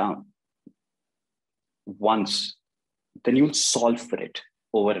write this down once, then you'll solve for it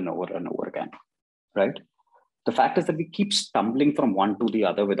over and over and over again, right? The fact is that we keep stumbling from one to the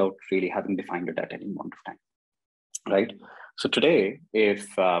other without really having defined it at any point of time, right? So today, if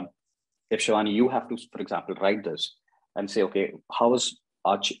Shivani, you have to, for example, write this and say, okay, how is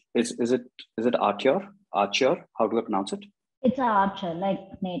Archer? Is it Archer? Archer? How do I pronounce it? It's Archer, like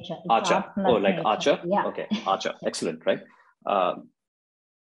nature. It's Archer. Oh, like nature. Archer? Yeah. Okay, Archer. Excellent, right?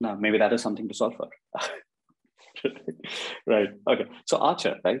 Now, maybe that is something to solve for. Right. Okay. So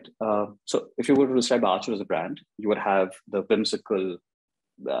Archer, right? So if you were to describe Archer as a brand, you would have the whimsical,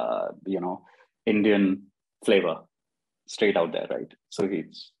 Indian flavor straight out there, right? So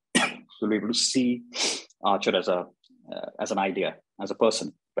you'll be able to see Archer as an idea, as a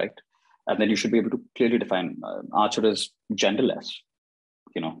person, right? And then you should be able to clearly define Archer is genderless,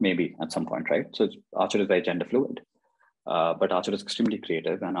 maybe at some point, right? So Archer is very gender fluid, but Archer is extremely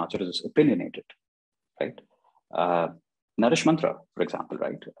creative and Archer is opinionated, right? Nourish Mantra, for example,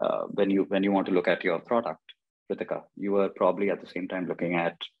 right? When you want to look at your product, Ritika, you are probably at the same time looking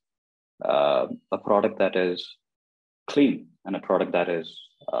at a product that is clean and a product that is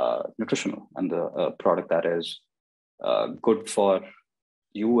nutritional and a product that is good for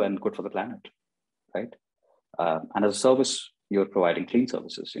you and good for the planet, right? And as a service, you're providing clean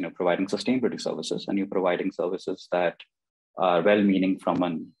services, providing sustainability services, and you're providing services that are well-meaning from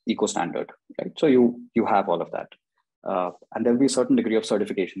an eco standard, right? So you have all of that. And there'll be a certain degree of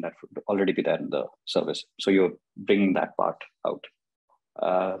certification that would already be there in the service. So you're bringing that part out.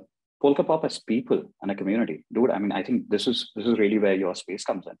 Polka Pop as people and a community. Dude, I mean, I think this is really where your space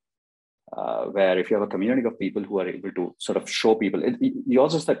comes in. Where if you have a community of people who are able to sort of show people,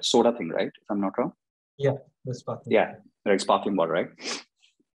 yours is that soda thing, right? If I'm not wrong. Yeah, the sparkling. Yeah, right, sparkling water, right?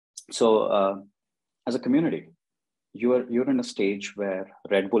 So as a community, you're in a stage where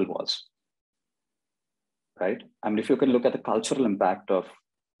Red Bull was, right? I mean, if you can look at the cultural impact of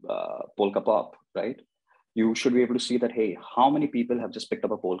Polka Pop, right? You should be able to see that, hey, how many people have just picked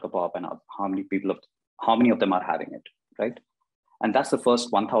up a Polka Pop and how many of them are having it, right? And that's the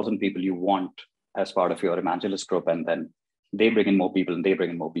first 1,000 people you want as part of your evangelist group. And then they bring in more people and they bring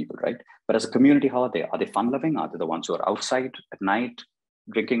in more people, right? But as a community, how are they? Are they fun-loving? Are they the ones who are outside at night,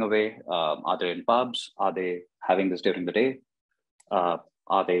 drinking away? Are they in pubs? Are they having this during the day?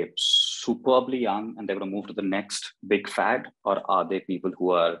 Are they superbly young and they're going to move to the next big fad? Or are they people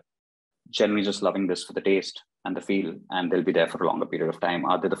who are generally just loving this for the taste and the feel, and they'll be there for a longer period of time?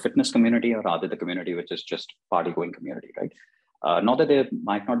 Are they the fitness community, or are they the community which is just party-going community, right? Not that there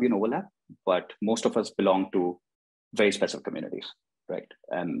might not be an overlap, but most of us belong to very specific communities, right?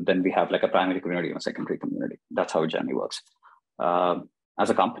 And then we have like a primary community and a secondary community. That's how it generally works. As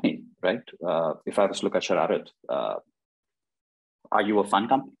a company, right? If I was to look at Shararat, are you a fun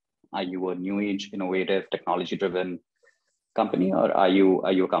company? Are you a new age, innovative, technology-driven company, or are you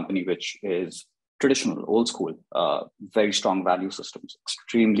a company which is traditional, old school, very strong value systems,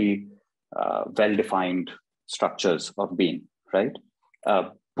 extremely well-defined structures of being, right?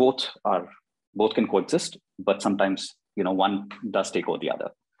 Both can coexist, but sometimes one does take over the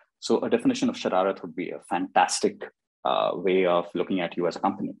other. So a definition of Shararat would be a fantastic way of looking at you as a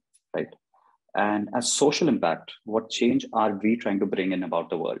company, right? And as social impact, what change are we trying to bring in about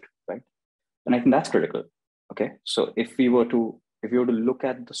the world, right? And I think that's critical. Okay. So if we were to look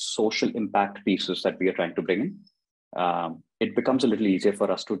at the social impact pieces that we are trying to bring in, it becomes a little easier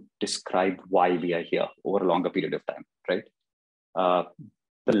for us to describe why we are here over a longer period of time, right?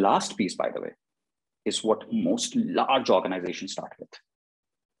 The last piece, by the way, is what most large organizations start with.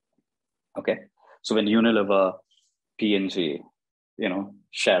 Okay. So when Unilever, P&G,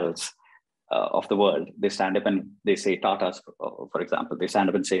 Shells of the world, they stand up and they say, Tata's, for example, they stand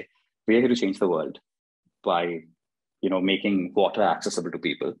up and say, we're here to change the world by, making water accessible to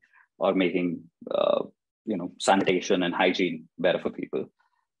people, or making, sanitation and hygiene better for people.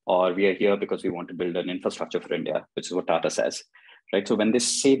 Or we are here because we want to build an infrastructure for India, which is what Tata says, right? So when they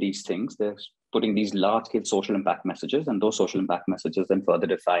say these things, they're putting these large-scale social impact messages, and those social impact messages then further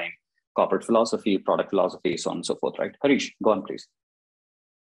define corporate philosophy, product philosophy, so on and so forth, right? Harish, go on, please.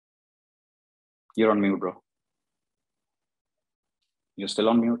 You're on mute, bro. You're still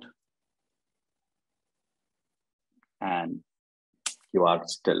on mute. And you are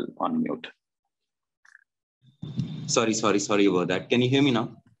still on mute. Sorry about that. Can you hear me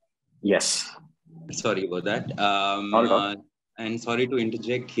now? Yes. Sorry about that. And sorry to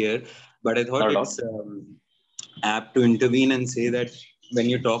interject here, but I thought it's apt to intervene and say that when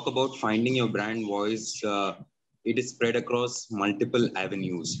you talk about finding your brand voice, it is spread across multiple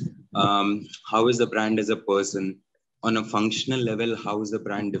avenues. How is the brand as a person? On a functional level, how is the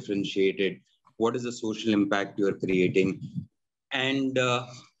brand differentiated? What is the social impact you are creating? And,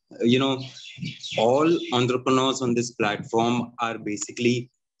 all entrepreneurs on this platform are basically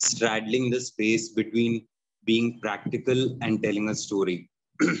straddling the space between being practical and telling a story.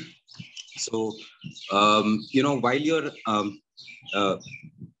 So, while you're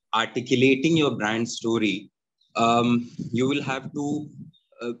articulating your brand story, you will have to,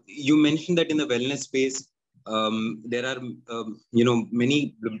 you mentioned that in the wellness space, there are,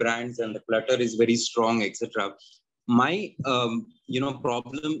 many brands and the clutter is very strong, etc. My,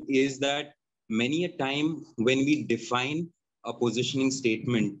 problem is that many a time when we define a positioning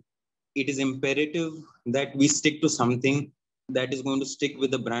statement, it is imperative that we stick to something that is going to stick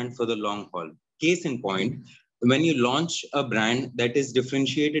with the brand for the long haul. Case in point, when you launch a brand that is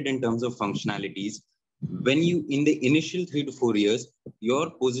differentiated in terms of functionalities, when you, in the initial 3 to 4 years, your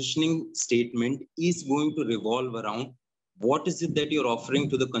positioning statement is going to revolve around what is it that you're offering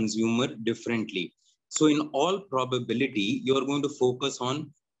to the consumer differently. So in all probability, you're going to focus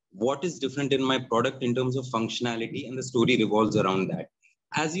on what is different in my product in terms of functionality, and the story revolves around that.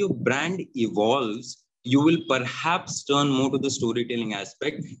 As your brand evolves, you will perhaps turn more to the storytelling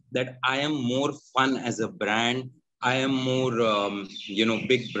aspect, that I am more fun as a brand, I am more,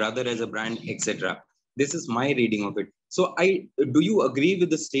 big brother as a brand, etc. This is my reading of it. So do you agree with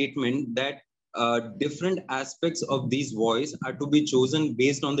the statement that different aspects of these voice are to be chosen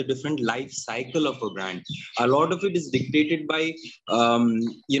based on the different life cycle of a brand? A lot of it is dictated by,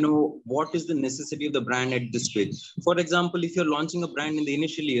 what is the necessity of the brand at this stage. For example, if you're launching a brand in the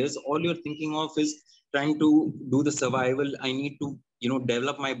initial years, all you're thinking of is trying to do the survival. I need to,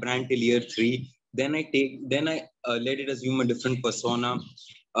 develop my brand till year 3. Then I let it assume a different persona.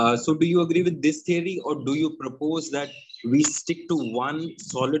 So do you agree with this theory, or do you propose that we stick to one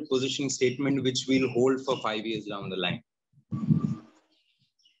solid positioning statement which we'll hold for 5 years down the line?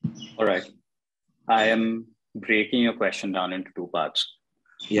 All right. I am breaking your question down into 2 parts.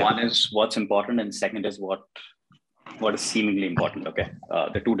 Yeah. One is what's important, and second is what is seemingly important. Okay.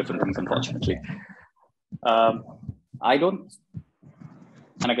 They're 2 different things, unfortunately. I don't,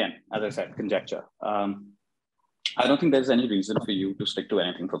 and again, as I said, conjecture. I don't think there's any reason for you to stick to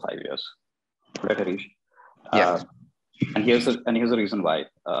anything for 5 years. Right, Harish? Yeah. And here's the reason why.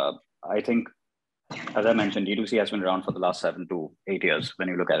 I think, as I mentioned, D2C has been around for the last 7 to 8 years when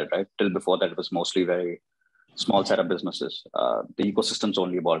you look at it, right? Till before that, it was mostly very small set of businesses. The ecosystem's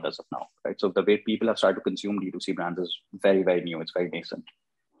only evolved as of now, right? So the way people have started to consume D2C brands is very, very new. It's very nascent.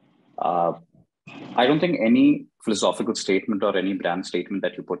 I don't think any philosophical statement or any brand statement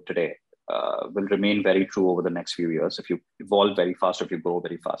that you put today will remain very true over the next few years. If you evolve very fast, or if you grow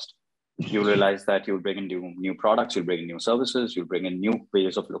very fast, you'll realize that you'll bring in new products, you'll bring in new services, you'll bring in new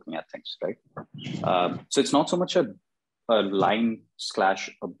ways of looking at things, right? So it's not so much a line /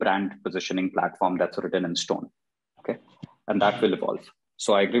 a brand positioning platform that's written in stone, okay? And that will evolve.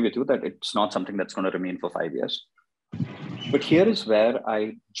 So I agree with you that it's not something that's going to remain for 5 years. But here is where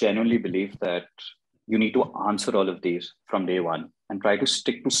I genuinely believe that you need to answer all of these from day one and try to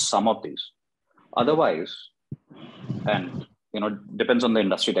stick to some of these. Otherwise, and depends on the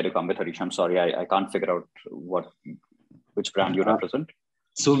industry that you come with, Harish. I'm sorry, I can't figure out which brand you represent.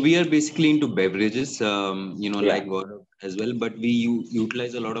 So we are basically into beverages, like water as well, but we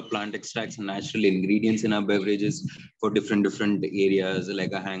utilize a lot of plant extracts and natural ingredients in our beverages for different areas,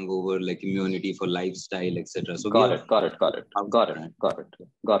 like a hangover, like immunity, for lifestyle, etc. So got it.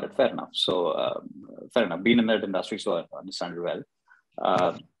 Fair enough. So fair enough. Been in that industry, so I understand it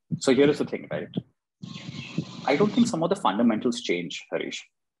well. So here is the thing, right? I don't think some of the fundamentals change, Harish.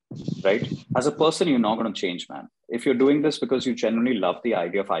 Right? As a person, you're not going to change, man. If you're doing this because you genuinely love the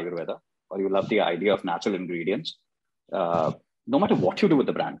idea of Ayurveda or you love the idea of natural ingredients, no matter what you do with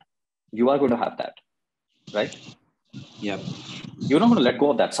the brand, you are going to have that, right? Yeah. You're not going to let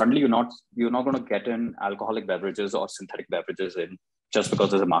go of that. Suddenly, you're not going to get in alcoholic beverages or synthetic beverages in just because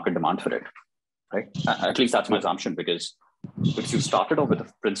there's a market demand for it, right? At least that's my assumption, because you started off with a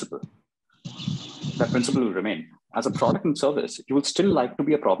principle. That principle will remain. As a product and service, you will still like to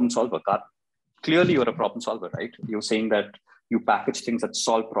be a problem solver. Clearly, you're a problem solver, right? You're saying that you package things that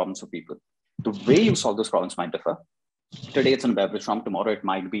solve problems for people. The way you solve those problems might differ. Today, it's in a beverage form. Tomorrow, it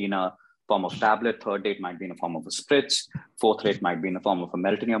might be in a form of tablet. Third day, it might be in a form of a spritz. Fourth day, it might be in the form of a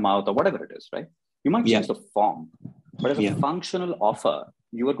melt in your mouth or whatever it is, right? You might change the form, but as a functional offer,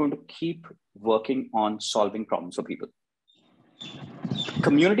 you are going to keep working on solving problems for people. The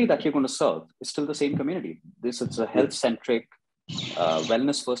community that you're going to serve is still the same community. This is a health-centric,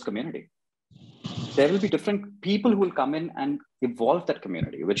 wellness-first community. There will be different people who will come in and evolve that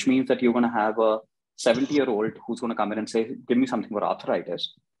community, which means that you're going to have a 70-year-old who's going to come in and say, give me something for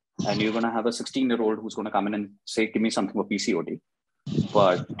arthritis. And you're going to have a 16-year-old who's going to come in and say, give me something for PCOD.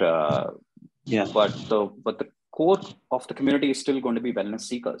 But the core of the community is still going to be wellness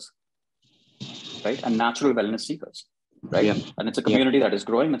seekers, right? And natural wellness seekers, right? Yeah. And it's a community that is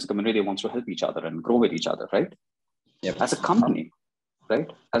growing. It's a community that wants to help each other and grow with each other, right? Yep. As a company, right?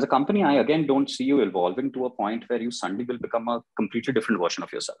 As a company, I again don't see you evolving to a point where you suddenly will become a completely different version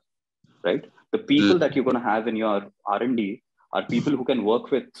of yourself, right? The people that you're going to have in your R&D are people who can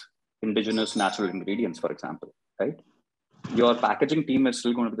work with indigenous natural ingredients, for example, right? Your packaging team is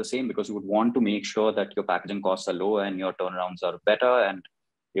still going to be the same, because you would want to make sure that your packaging costs are low and your turnarounds are better, and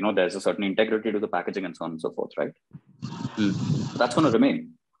there's a certain integrity to the packaging and so on and so forth, right? That's going to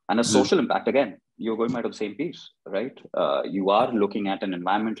remain. And a social impact, again, you're going back to the same piece, right? You are looking at an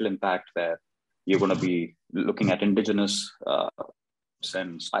environmental impact where you're going to be looking at indigenous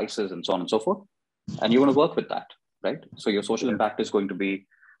and spices and so on and so forth, and you're going to work with that, right? So your social impact is going to be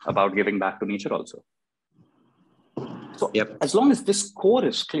about giving back to nature also. So as long as this core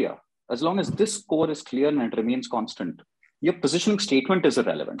is clear, and it remains constant, your positioning statement is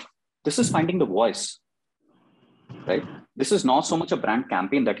irrelevant. This is finding the voice, right? This is not so much a brand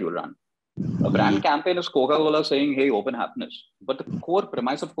campaign that you run. A brand campaign is Coca-Cola saying, hey, open happiness. But the core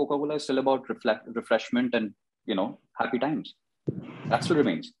premise of Coca-Cola is still about refreshment and, happy times. That still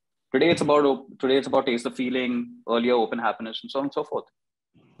remains. Today it's about taste the feeling, earlier open happiness, and so on and so forth.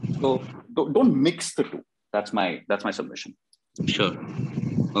 So don't mix the two. That's my submission. Sure.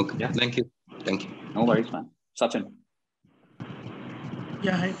 Okay. Yeah. Thank you. No worries, man. Sachin.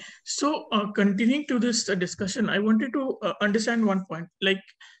 Yeah. Hi. So continuing to this discussion, I wanted to understand one point. Like,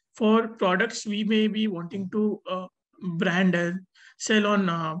 for products, we may be wanting to brand and sell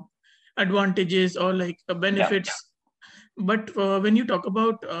on advantages or like benefits. Yeah. But when you talk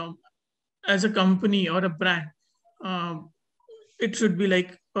about as a company or a brand, it should be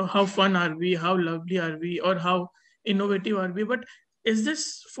like how fun are we, how lovely are we, or how innovative are we? But is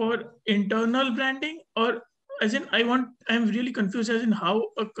this for internal branding, or as in I'm really confused as in how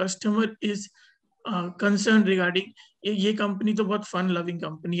a customer is concerned regarding ये company तो बहुत fun loving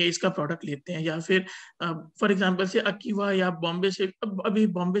company है, इसका product लेते हैं, या फिर for example से अकीवा या बॉम्बे से, अभी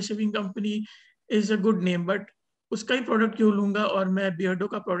Bombay shaving company is a good name, but उसका ही प्रोडक्ट क्यों लूंगा और मैं बियर्डो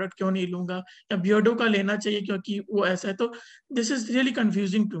का प्रोडक्ट क्यों नहीं लूंगा, या बियर्डो का लेना चाहिए क्योंकि वो ऐसा है. तो this is really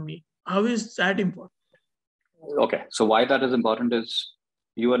confusing to me. How is that important? Okay, so why that is important is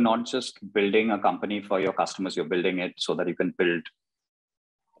you are not just building a company for your customers, you're building it so that you can build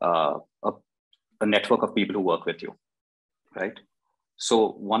a network of people who work with you, right? So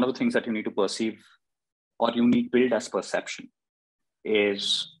one of the things that you need to perceive, or you need to build as perception, is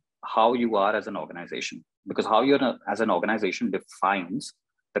how you are as an organization. Because how you're as an organization defines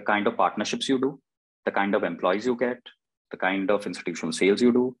the kind of partnerships you do, the kind of employees you get, the kind of institutional sales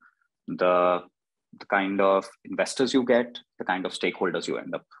you do, the kind of investors you get, the kind of stakeholders you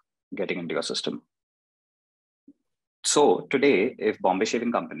end up getting into your system. So today, if Bombay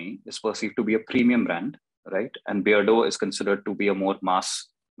Shaving Company is perceived to be a premium brand, right, and Beardo is considered to be a more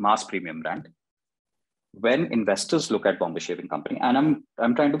mass premium brand, when investors look at Bombay Shaving Company, and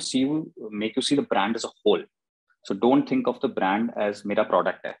I'm trying to make you see the brand as a whole, So don't think of the brand as मेरा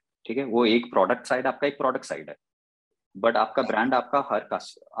product है, ठीक है? वो एक product side आपका एक product side है, but आपका brand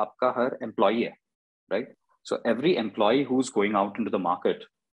आपका हर employee है, right? So every employee who's going out into the market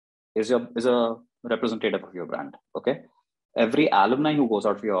is a representative of your brand, okay? Every alumni who goes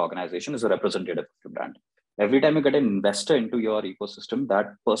out for your organization is a representative of your brand. Every time you get an investor into your ecosystem,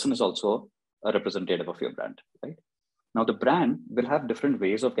 that person is also a representative of your brand, right? Now the brand will have different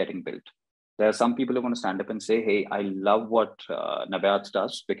ways of getting built. There are some people who are going to stand up and say, hey, I love what Nabyat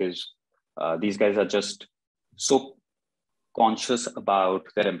does because these guys are just so conscious about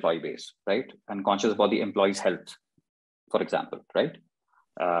their employee base, right? And conscious about the employee's health, for example, right?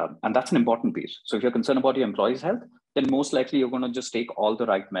 And that's an important piece. So if you're concerned about your employees' health, then most likely you're going to just take all the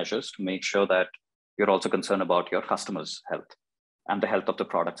right measures to make sure that you're also concerned about your customers' health and the health of the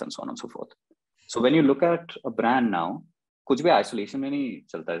products and so on and so forth. So when you look at a brand now, kuch bhi isolation mein nahi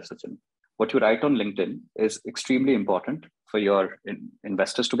chalta hai, Sachin. What you write on LinkedIn is extremely important for your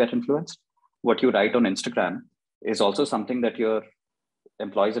investors to get influenced. What you write on Instagram is also something that your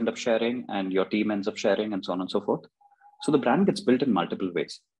employees end up sharing and your team ends up sharing and so on and so forth. So the brand gets built in multiple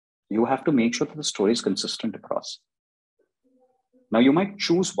ways. You have to make sure that the story is consistent across. Now you might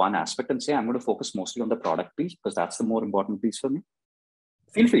choose one aspect and say, I'm going to focus mostly on the product piece because that's the more important piece for me.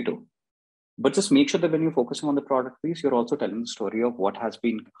 Feel free to. But just make sure that when you're focusing on the product piece, you're also telling the story of what has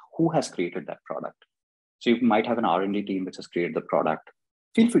been, who has created that product. So you might have an R&D team which has created the product.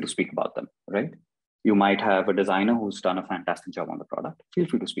 Feel free to speak about them, right? You might have a designer who's done a fantastic job on the product. Feel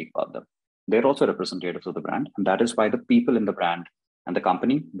free to speak about them. They're also representatives of the brand. And that is why the people in the brand and the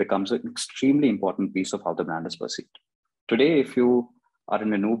company becomes an extremely important piece of how the brand is perceived. Today, if you are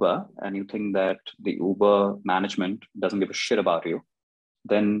in an Uber and you think that the Uber management doesn't give a shit about you,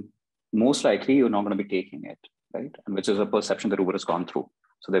 then most likely you're not going to be taking it, right? And which is a perception that Uber has gone through.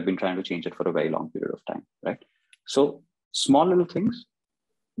 So they've been trying to change it for a very long period of time, right? So small little things,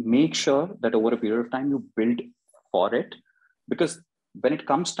 make sure that over a period of time you build for it, because when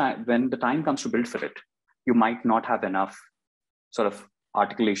the time comes to build for it, you might not have enough sort of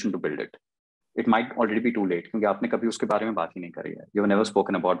articulation to build it. It might already be too late because आपने कभी उसके बारे में बात ही नहीं करी है. You've never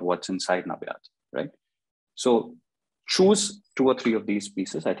spoken about what's inside Nabyat, right? So choose 2 or 3 of these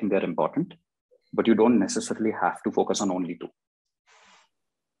pieces. I think they're important, but you don't necessarily have to focus on only 2.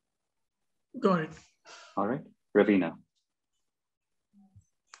 Got it. All right, Ravina.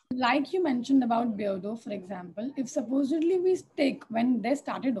 Like you mentioned about Beardo, for example, if supposedly we take, when they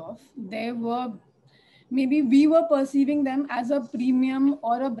started off, they were, maybe we were perceiving them as a premium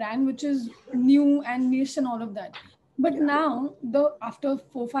or a brand which is new and niche and all of that. But now, after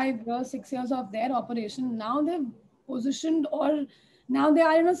 4, 5 years, 6 years of their operation, now they've positioned, or now they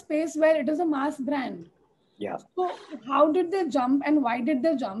are in a space where it is a mass brand. Yeah. So how did they jump and why did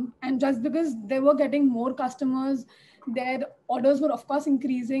they jump? And just because they were getting more customers, their orders were of course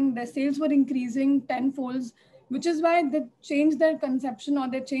increasing, their sales were increasing tenfolds, which is why they changed their conception, or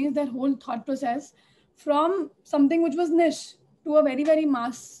they changed their whole thought process from something which was niche to a very, very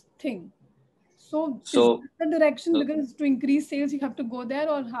mass thing. So is that the direction, because to increase sales, you have to go there,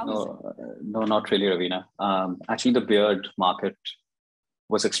 or how is it? No, not really, Ravina. Actually, the beard market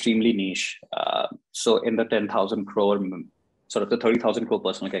was extremely niche. So in the 10,000 crore, sort of the 30,000 crore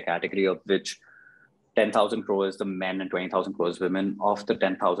personal care category, of which 10,000 crores the men and 20,000 crores women, of the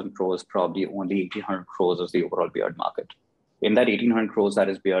 10,000 crores, probably only 1,800 crores is the overall beard market. In that 1,800 crores that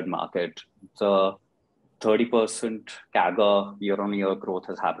is beard market, the 30% CAGR year-on-year growth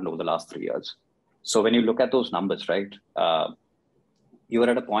has happened over the last 3 years. So when you look at those numbers, right, you are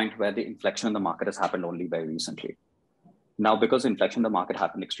at a point where the inflection in the market has happened only very recently. Now, because inflection in the market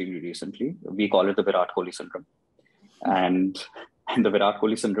happened extremely recently, we call it the Virat Kohli syndrome. And the Virat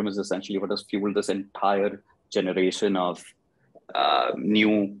Kohli syndrome is essentially what has fueled this entire generation of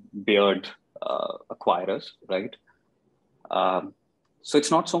new beard acquirers, right? So it's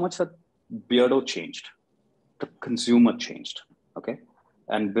not so much that Beardo changed, the consumer changed, okay?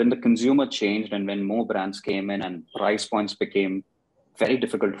 And when the consumer changed and when more brands came in and price points became very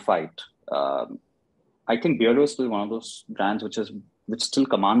difficult to fight, I think Beardo is still one of those brands which still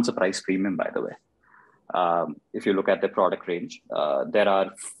commands a price premium, by the way. If you look at the product range, there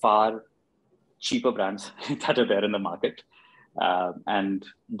are far cheaper brands that are there in the market. And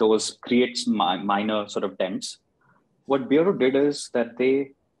those creates minor sort of dents. What Beardo did is that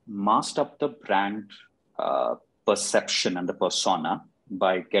they masked up the brand perception and the persona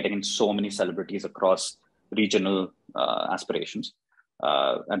by getting in so many celebrities across regional aspirations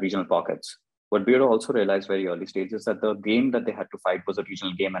and regional pockets. What Beardo also realized very early stage is that the game that they had to fight was a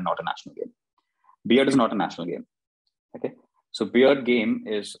regional game and not a national game. Beard is not a national game, okay? So beard game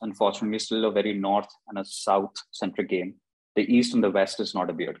is unfortunately still a very north and a south centric game. The east and the west is not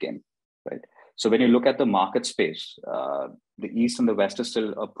a beard game, right? So when you look at the market space, the east and the west is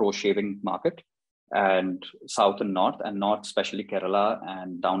still a pro shaving market, and south and north, especially Kerala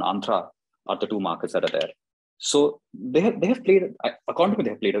and down Andhra, are the two markets that are there. So they have played, according to me,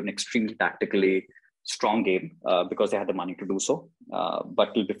 they have played an extremely tactically strong game because they had the money to do so.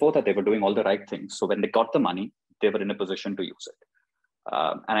 But before that, they were doing all the right things. So when they got the money, they were in a position to use it.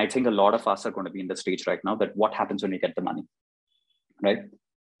 And I think a lot of us are going to be in the stage right now that what happens when you get the money, right?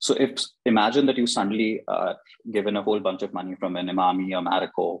 So imagine that you suddenly given a whole bunch of money from an Imami or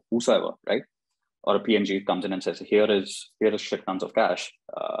Marico, whosoever, right? Or a PNG comes in and says, here is shit tons of cash.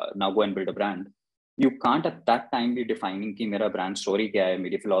 Now go and build a brand. You can't at that time be defining कि मेरा brand story क्या है,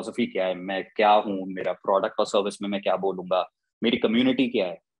 मेरी philosophy क्या है, मैं क्या हूँ, मेरा product और service में मैं क्या बोलूँगा, मेरी community क्या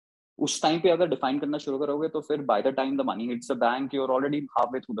है. उस time पे अगर define करना शुरू करोगे तो फिर by the time the money hits the bank, you're already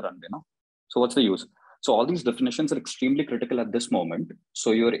halfway through the runway, no? So what's the use? So all these definitions are extremely critical at this moment.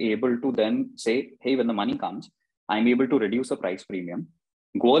 So you're able to then say, hey, when the money comes, I'm able to reduce the price premium,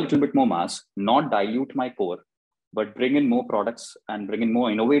 go a little bit more mass, not dilute my core, but bring in more products and bring in more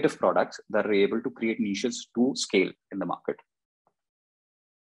innovative products that are able to create niches to scale in the market.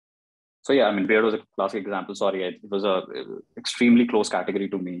 So yeah, I mean, beard was a classic example. Sorry, it was a extremely close category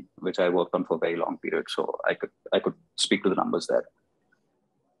to me, which I worked on for a very long period. So I could speak to the numbers there.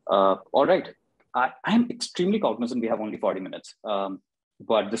 All right. I am extremely cognizant we have only 40 minutes,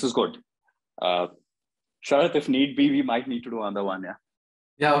 but this is good. Sharath, if need be, we might need to do another one. Yeah.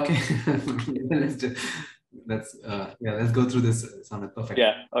 Yeah. Okay. Let's go through this. Samriddh, perfect.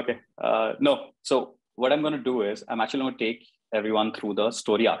 Yeah. Okay. No. So what I'm going to do is I'm actually going to take everyone through the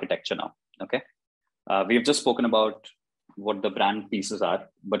story architecture now. Okay. We've just spoken about what the brand pieces are,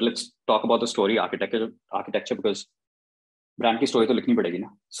 but let's talk about the story architecture because brand ki story to likhni padegi na.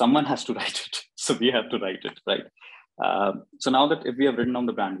 Someone has to write it. So we have to write it, right? So now that if we have written down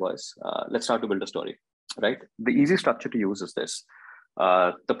the brand voice, let's start to build a story, right? The easy structure to use is this.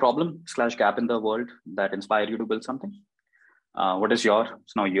 The problem/gap in the world that inspire you to build something. What is yours?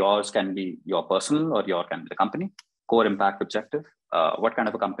 So now yours can be your personal or your can be the company. Core impact objective. What kind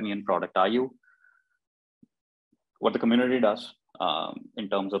of a company and product are you? What the community does in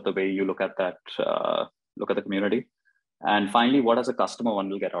terms of the way you look at that, look at the community. And finally, what does a customer one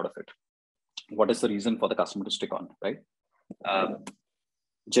will get out of it? What is the reason for the customer to stick on, right?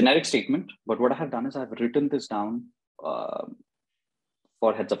 Generic statement, but what I have done is I've written this down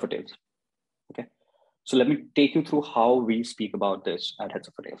for Heads Up for Tails, okay? So let me take you through how we speak about this at Heads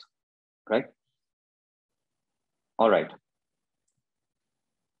Up for Tails, right? All right.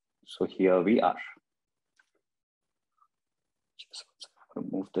 So here we are. Just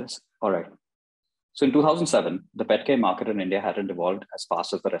remove this. All right. So in 2007, the pet care market in India hadn't evolved as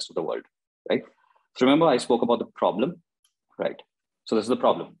fast as the rest of the world, right? So remember I spoke about the problem, right? So this is the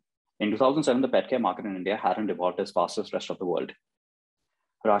problem. In 2007, the pet care market in India hadn't evolved as fast as the rest of the world.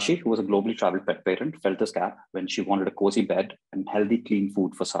 Rashi, who was a globally traveled pet parent, felt this gap when she wanted a cozy bed and healthy, clean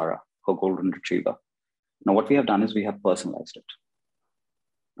food for Sarah, her golden retriever. Now, what we have done is we have personalized it,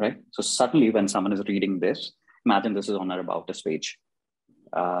 right? So suddenly when someone is reading this, imagine this is on our About Us page.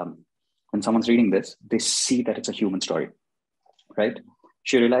 When someone's reading this, they see that it's a human story, right?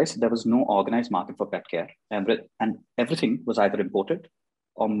 She realized there was no organized market for pet care, and everything was either imported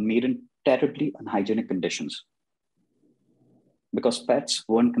or made in terribly unhygienic conditions because pets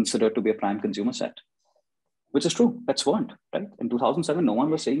weren't considered to be a prime consumer set, which is true. Pets weren't, right? In 2007, no one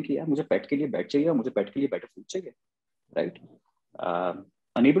was saying कि यार मुझे pet के लिए bed चाहिए और मुझे pet के लिए better food चाहिए, right?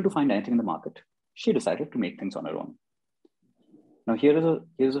 Unable to find anything in the market, she decided to make things on her own. Now here's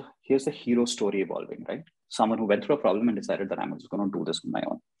the hero story evolving, right? Someone who went through a problem and decided that I'm just going to do this on my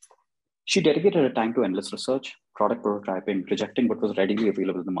own. She dedicated her time to endless research, product prototyping, rejecting what was readily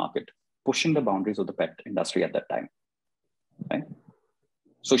available in the market, pushing the boundaries of the pet industry at that time, right?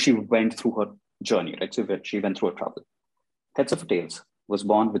 So she went through her journey, right? So she went through a trouble. Heads Up for Tails was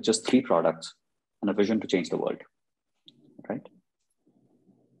born with just 3 products and a vision to change the world, right?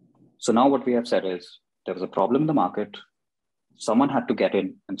 So now what we have said is there was a problem in the market. Someone had to get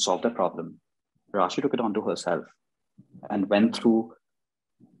in and solve that problem. Rashi took it onto herself and went through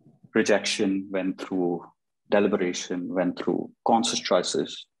rejection, went through deliberation, went through conscious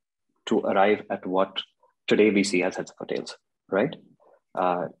choices to arrive at what today we see as Heads Up for Tails, right?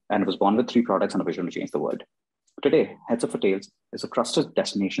 And it was born with 3 products and a vision to change the world. Today, Heads Up for Tails is a trusted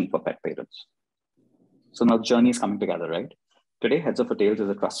destination for pet parents. So now the journey is coming together, right? Today, Heads Up for Tails is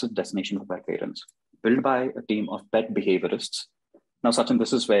a trusted destination for pet parents, built by a team of pet behaviorists. Now, Sachin,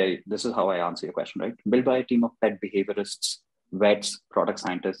 this is how I answer your question, right? Built by a team of pet behaviorists vets, product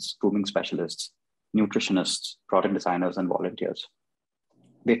scientists, grooming specialists, nutritionists, product designers, and volunteers.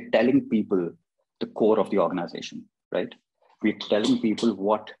 We're telling people the core of the organization, right? We're telling people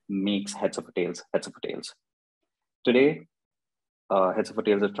what makes Heads Over Tails Heads Over Tails. Today, Heads Over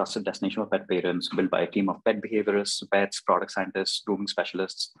Tails is a trusted destination for pet parents built by a team of pet behaviorists, vets, product scientists, grooming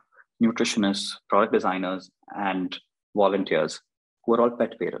specialists, nutritionists, product designers, and volunteers who are all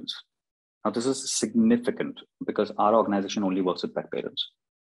pet parents. Now, this is significant because our organization only works with pet parents.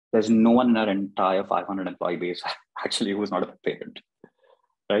 There's no one in our entire 500 employee base actually who is not a pet parent,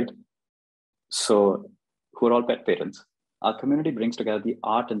 right? So, who are all pet parents. Our community brings together the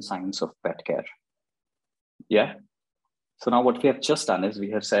art and science of pet care. Yeah. So now what we have just done is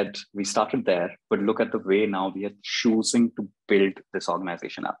we have said we started there, but look at the way now we are choosing to build this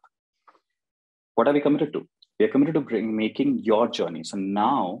organization up. What are we committed to? We are committed to making your journey. So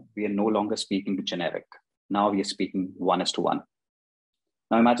now we are no longer speaking to generic. Now we are speaking 1:1.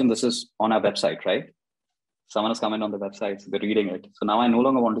 Now imagine this is on our website, right? Someone has come in on the website, so they're reading it. So now I no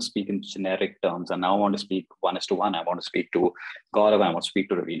longer want to speak in generic terms. And now I want to speak 1:1. I want to speak to Gaurav. I want to speak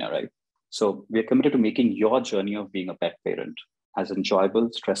to Ravina, right? So we're committed to making your journey of being a pet parent as enjoyable,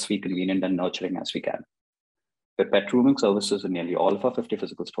 stress-free, convenient, and nurturing as we can. With pet grooming services in nearly all of our 50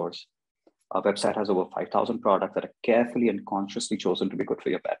 physical stores, our website has over 5,000 products that are carefully and consciously chosen to be good for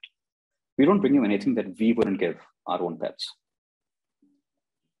your pet. We don't bring you anything that we wouldn't give our own pets,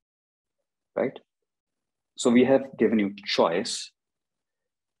 right? So we have given you choice,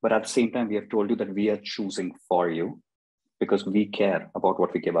 but at the same time, we have told you that we are choosing for you because we care about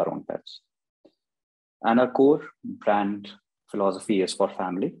what we give our own pets. And our core brand philosophy is for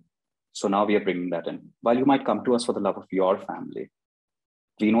family. So now we are bringing that in. While you might come to us for the love of your family,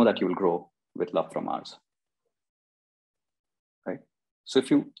 we know that you will grow with love from ours, right? So if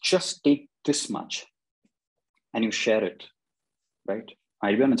you just take this much and you share it, right?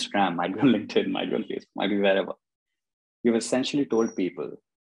 Might be on Instagram, might be on LinkedIn, might be on Facebook, might be wherever. You've essentially told people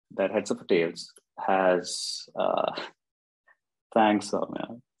that Heads Over Tails has, thanks,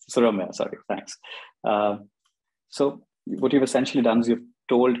 Ramya, sorry, thanks. So what you've essentially done is you've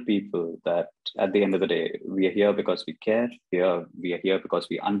told people that at the end of the day, we are here because we care, we are here because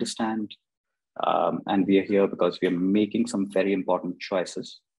we understand, and we are here because we are making some very important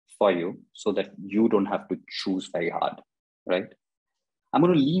choices for you so that you don't have to choose very hard, right? I'm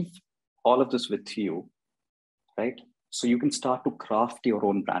going to leave all of this with you, right? So you can start to craft your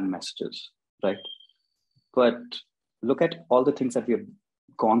own brand messages, right? But look at all the things that we have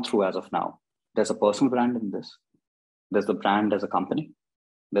gone through as of now. There's a personal brand in this. There's the brand as a company.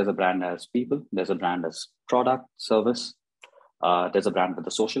 There's a brand as people. There's a brand as product, service. There's a brand with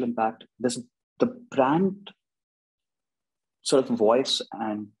a social impact. There's the brand sort of voice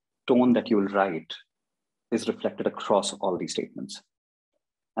and tone that you will write is reflected across all these statements.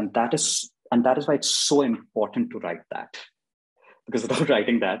 And that is why it's so important to write that. Because without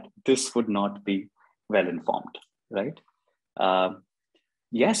writing that, this would not be well informed, right?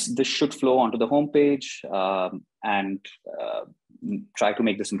 Yes, this should flow onto the homepage and try to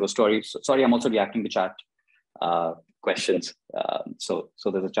make this into a story. So, sorry, I'm also reacting to chat questions. So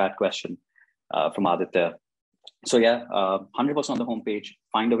there's a chat question from Aditya. So yeah, 100% on the homepage,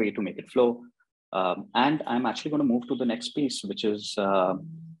 find a way to make it flow. And I'm actually going to move to the next piece, which is the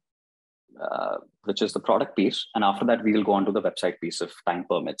product piece. And after that, we will go on to the website piece if time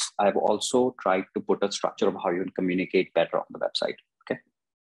permits. I've also tried to put a structure of how you can communicate better on the website. Okay.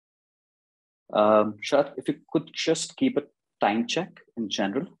 Sharath, if you could just keep a time check in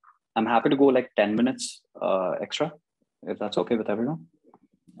general. I'm happy to go like 10 minutes extra, if that's okay with everyone.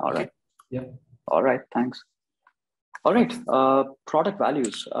 All right. Yeah. All right. Thanks. All right. Product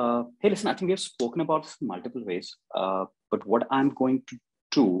values. Hey, listen, I think we have spoken about this in multiple ways. But what I'm going to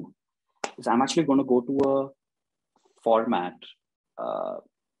do is I'm actually going to go to a format,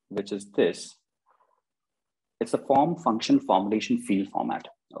 which is this. It's the form, function, formulation, field format.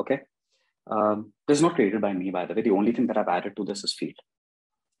 Okay. This is not created by me, by the way. The only thing that I've added to this is field.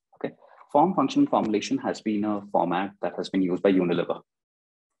 Okay. Form, function, formulation has been a format that has been used by Unilever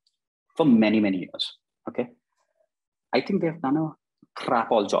for many, many years. Okay. I think they've done a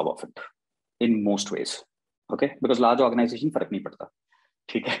crap all job of it in most ways. Okay. Because large organization, farak nahi padta.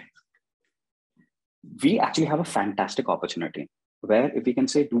 Okay. We actually have a fantastic opportunity where if we can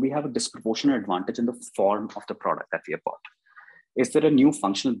say, do we have a disproportionate advantage in the form of the product that we have bought? Is there a new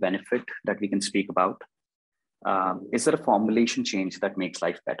functional benefit that we can speak about? Is there a formulation change that makes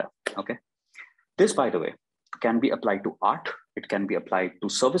life better? Okay. This, by the way, can be applied to art. It can be applied to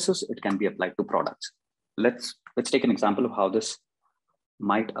services. It can be applied to products. Let's take an example of how this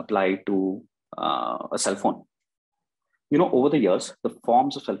might apply to a cell phone. over the years, the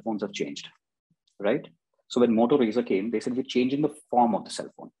forms of cell phones have changed, right? So when Moto Razr came, they said we're changing the form of the cell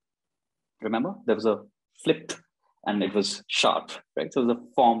phone. Remember, there was a flip and it was sharp, right? So there was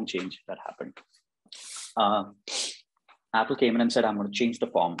a form change that happened. Apple came in and said, I'm going to change the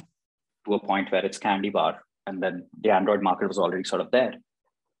form to a point where it's candy bar. And then the Android market was already sort of there.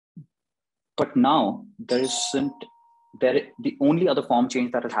 But now the only other form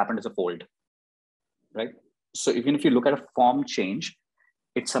change that has happened is a fold, right? So even if you look at a form change,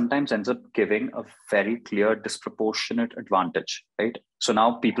 it sometimes ends up giving a very clear disproportionate advantage, right? So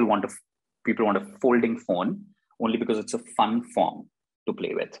now people want a folding phone only because it's a fun form to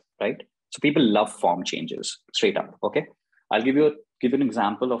play with, right? So people love form changes straight up. Okay, I'll give you an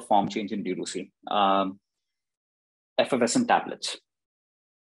example of form change in D2C. Effervescent tablets.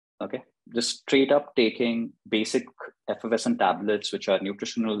 Okay, just straight up taking basic effervescent tablets, which are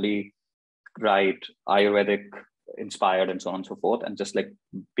nutritionally right, Ayurvedic inspired, and so on and so forth, and just like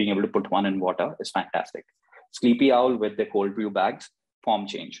being able to put one in water is fantastic. Sleepy Owl with their cold brew bags, form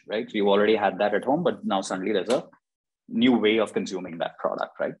change, right? So you already had that at home, but now suddenly there's a new way of consuming that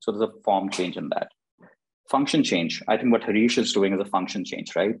product, right? So there's a form change in that. Function change. I think what Harish is doing is a function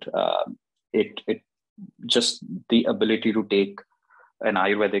change, right? It just the ability to take an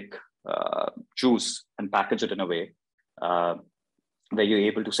Ayurvedic juice and package it in a way where you're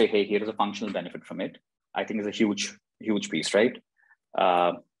able to say, hey, here is a functional benefit from it, I think is a huge, huge piece, right?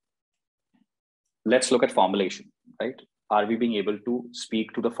 Let's look at formulation, right? Are we being able to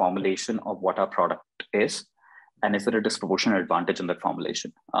speak to the formulation of what our product is? And is there a disproportionate advantage in that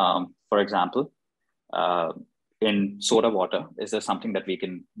formulation? For example, in soda water, is there something that we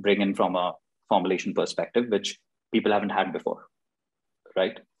can bring in from a formulation perspective, which people haven't had before,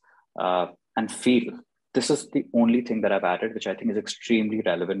 right? And feel. This is the only thing that I've added, which I think is extremely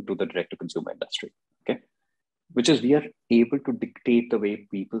relevant to the direct-to-consumer industry, okay? Which is we are able to dictate the way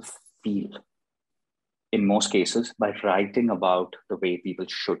people feel in most cases by writing about the way people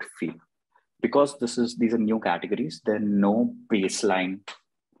should feel. Because these are new categories, there are no baseline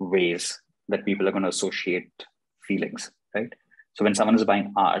ways that people are going to associate feelings, right? So when someone is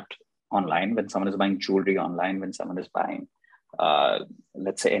buying art online, when someone is buying jewelry online, when someone is buying,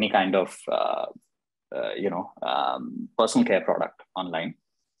 let's say, any kind of personal care product online,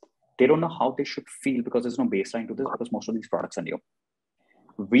 they don't know how they should feel because there's no baseline to this, because most of these products are new.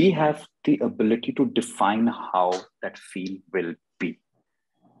 We have the ability to define how that feel will be.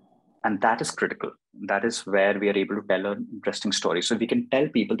 And that is critical. That is where we are able to tell an interesting story. So we can tell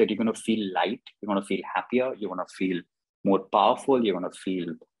people that you're going to feel light, you're going to feel happier, you're going to feel more powerful, you're going to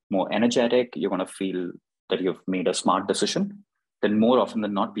feel more energetic, you're going to feel that you've made a smart decision. Then more often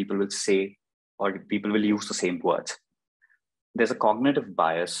than not, people will say, or people will use the same words. There's a cognitive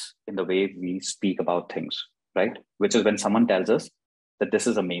bias in the way we speak about things, right? Which is when someone tells us that this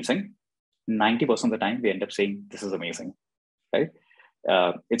is amazing, 90% of the time we end up saying this is amazing, right?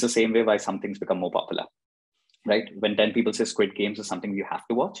 It's the same way why some things become more popular, right? When 10 people say Squid Games is something you have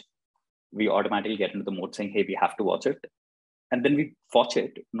to watch, we automatically get into the mode saying, hey, we have to watch it. And then we watch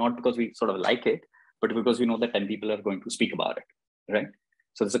it, not because we sort of like it, but because we know that 10 people are going to speak about it, right?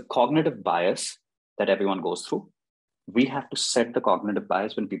 So there's a cognitive bias that everyone goes through. We have to set the cognitive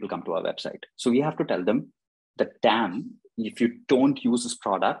bias when people come to our website. So we have to tell them that, damn, if you don't use this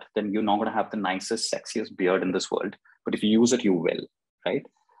product, then you're not going to have the nicest, sexiest beard in this world. But if you use it, you will, right?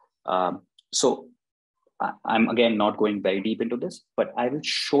 So I'm, again, not going very deep into this, but I will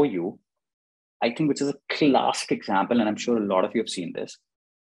show you, I think, which is a classic example, and I'm sure a lot of you have seen this,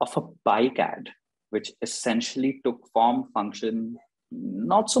 of a bike ad, which essentially took form, function,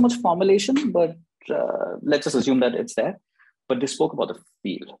 not so much formulation, but let's just assume that it's there. But they spoke about the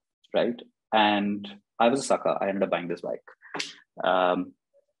feel, right? And I was a sucker. I ended up buying this bike.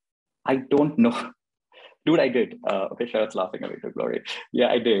 I don't know. Dude, I did. Okay, Sharat's laughing away to glory. Yeah,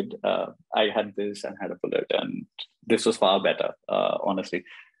 I did. I had this and had a bullet, and this was far better, honestly.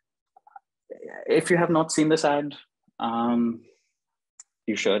 If you have not seen this ad,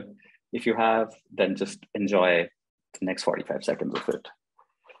 you should. If you have, then just enjoy the next 45 seconds of it.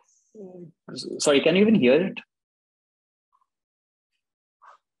 Sorry, can you even hear it?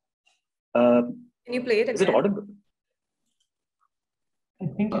 Can you play it again? Is it audible? I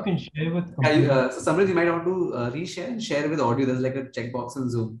think you can share with. So Samriddh, you might want to reshare and share with audio. There's like a checkbox in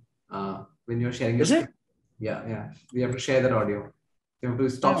Zoom when you're sharing your screen. Yeah. We have to share that audio. You have to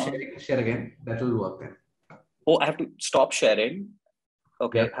stop sharing, share again. That will work then. Oh, I have to stop sharing.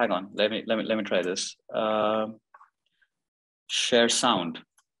 Okay, hang on. Let me try this. Share sound.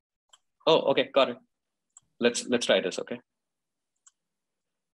 Oh, okay, got it. Let's try this. Okay.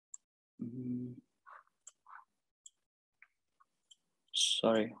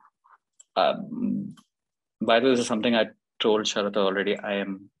 Sorry. By the way, this is something I told Arata already.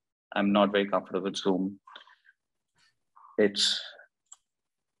 I'm not very comfortable with Zoom. I'm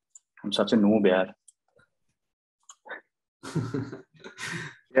such a noob, yaar.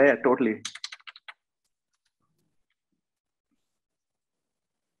 Yeah, totally.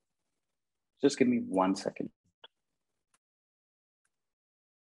 Just give me 1 second.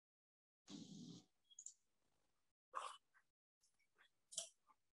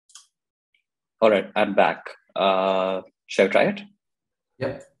 All right, I'm back. Shall I try it?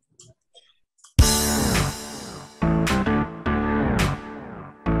 Yeah.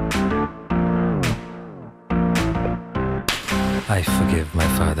 I forgive my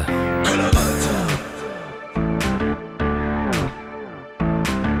father.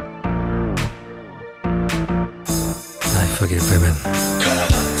 I forgive women.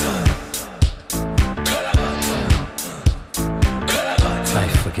 I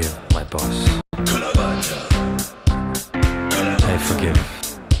forgive my boss. I forgive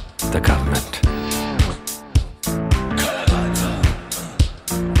the government.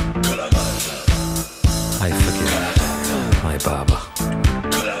 I forgive my barber.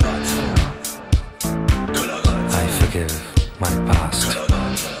 I forgive my past.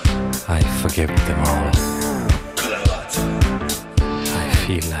 I forgive them all. I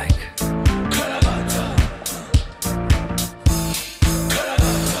feel like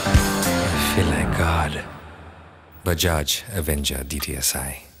God. Bajaj Avenger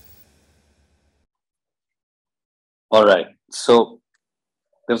DTSI. All right. So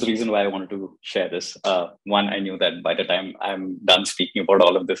there's a reason why I wanted to share this. One, I knew that by the time I'm done speaking about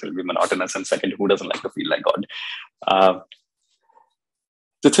all of this, it'll be monotonous. And second, who doesn't like to feel like God?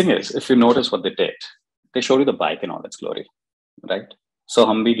 The thing is, if you notice what they did, they showed you the bike in all its glory, right? So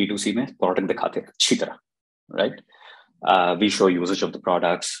hum bhi D2C mein product dikhate achhi tarah, right? We show usage of the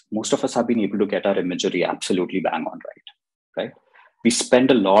products. Most of us have been able to get our imagery absolutely bang on right? We spend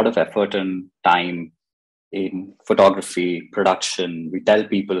a lot of effort and time in photography, production. We tell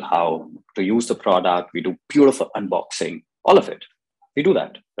people how to use the product. We do beautiful unboxing, all of it. We do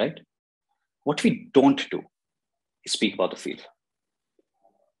that, right? What we don't do is speak about the feel.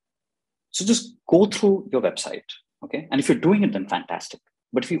 So just go through your website, okay? And if you're doing it, then fantastic.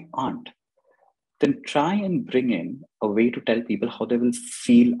 But if you aren't, then try and bring in a way to tell people how they will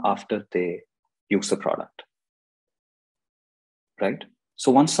feel after they use the product, right?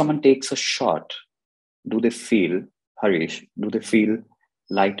 So once someone takes a shot, do they feel, Harish, do they feel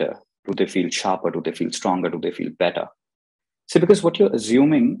lighter? Do they feel sharper? Do they feel stronger? Do they feel better? See, because what you're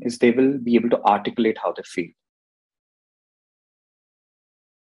assuming is they will be able to articulate how they feel.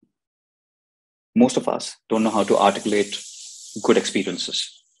 Most of us don't know how to articulate good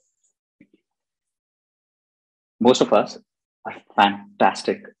experiences. Most of us are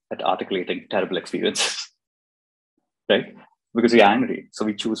fantastic at articulating terrible experiences, right? Because we're angry, so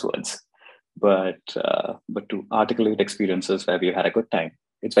we choose words. But to articulate experiences where we had a good time,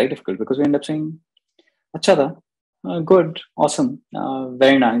 it's very difficult because we end up saying, "Acha tha, good, awesome,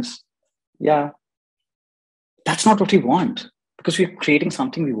 very nice." Yeah, that's not what we want, because we're creating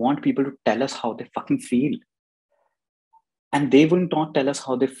something we want people to tell us how they fucking feel. And they will not tell us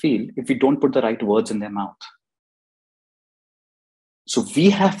how they feel if we don't put the right words in their mouth. So we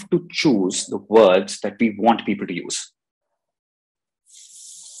have to choose the words that we want people to use.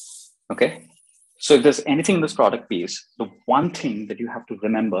 Okay? So if there's anything in this product piece, the one thing that you have to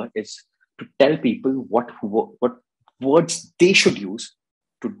remember is to tell people what words they should use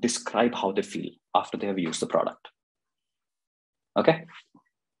to describe how they feel after they have used the product. Okay?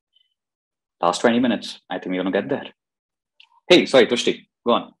 Last 20 minutes. I think we're going to get there. Hey, sorry, Tushti,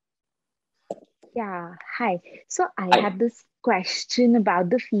 go on. Yeah, hi. So I have this question about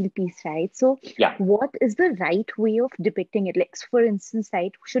the feel piece, right? So yeah, what is the right way of depicting it? Like, for instance,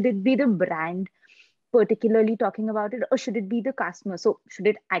 right, should it be the brand particularly talking about it, or should it be the customer? So should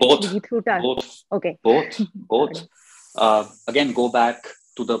it actually be through both? Okay. Both. Again, go back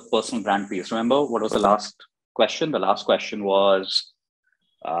to the personal brand piece. Remember, what was the last question? The last question was,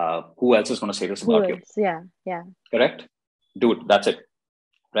 who else is going to say this about you? Yeah. Correct? Dude, that's it,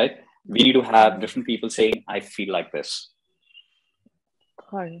 right? We need to have different people saying, I feel like this.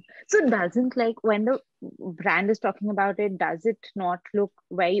 Correct. So doesn't, like, when the brand is talking about it, does it not look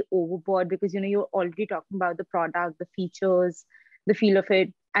very overboard? Because, you're already talking about the product, the features, the feel of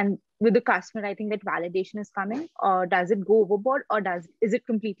it. And with the customer, I think that validation is coming. Or does it go overboard? Or is it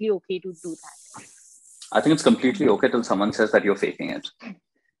completely okay to do that? I think it's completely okay till someone says that you're faking it.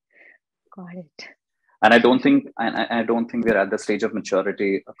 Got it. And I don't think we're at the stage of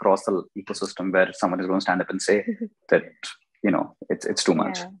maturity across the ecosystem where someone is going to stand up and say that it's too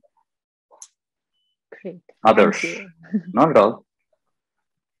much. Yeah. Great. Others, Thank you. not at all.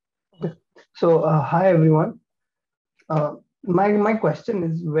 So, hi everyone. My question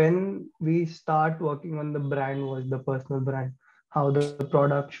is, when we start working on the brand was the personal brand, how the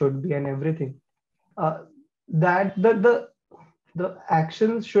product should be and everything, that the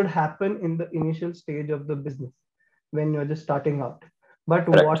actions should happen in the initial stage of the business when you're just starting out. But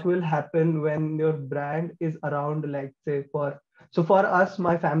Correct. what will happen when your brand is around, like say for us,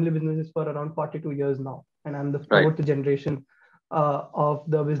 my family business is for around 42 years now, and I'm the Right. fourth generation of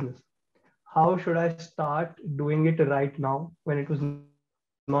the business. How should I start doing it right now when it was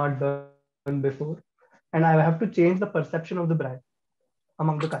not done before? And I have to change the perception of the brand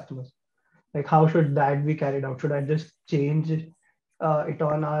among the customers. Like, how should that be carried out? Should I just change it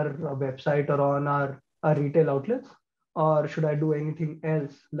on our website or on our retail outlets? Or should I do anything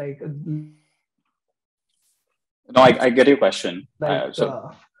else No, I get your question. So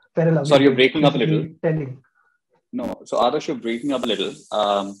Fair and Lovely sorry, you're way, breaking up a little. basically telling? No, so Adarsh, you're breaking up a little.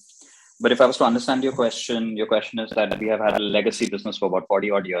 But if I was to understand your question is that we have had a legacy business for about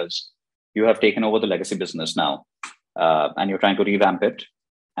 40 odd years. You have taken over the legacy business now, and you're trying to revamp it.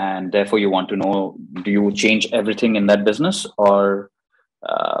 And therefore you want to know, do you change everything in that business or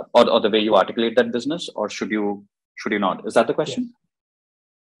the way you articulate that business, or should you not? Is that the question?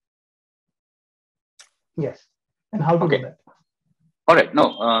 Yes. And how to do that? All right.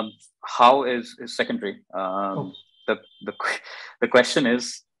 No, how is secondary. The question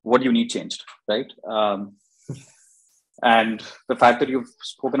is, what do you need changed, right? And the fact that you've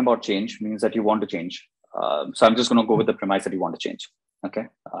spoken about change means that you want to change. So I'm just going to go with the premise that you want to change, okay?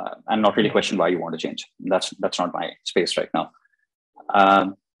 And not really question why you want to change. That's not my space right now.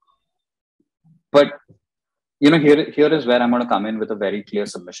 But here is where I'm going to come in with a very clear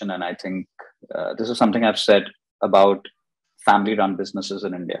submission, and I think this is something I've said about family-run businesses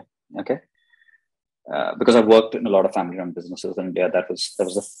in India, okay? Because I've worked in a lot of family-run businesses in India. That was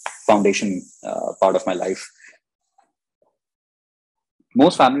the foundation part of my life.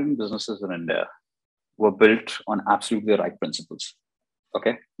 Most family-run businesses in India were built on absolutely the right principles.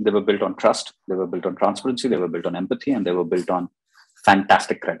 Okay, they were built on trust, they were built on transparency, they were built on empathy, and they were built on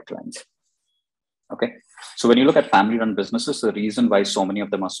fantastic credit lines. Okay, so when you look at family-run businesses, the reason why so many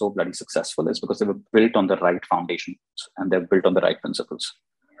of them are so bloody successful is because they were built on the right foundations and they're built on the right principles.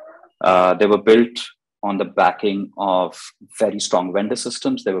 They were built on the backing of very strong vendor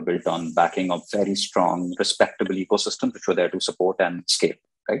systems. They were built on backing of very strong, respectable ecosystems, which were there to support and scale,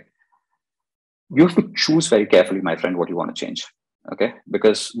 right? You have to choose very carefully, my friend, what you want to change, okay?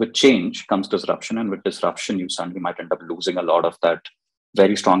 Because with change comes disruption, and with disruption, you suddenly might end up losing a lot of that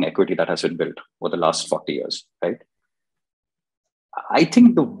very strong equity that has been built over the last 40 years, right? I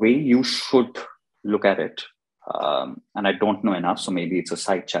think the way you should look at it, and I don't know enough, so maybe it's a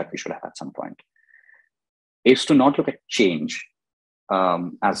side chat we should have at some point, is to not look at change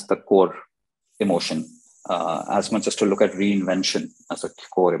as the core emotion, as much as to look at reinvention as a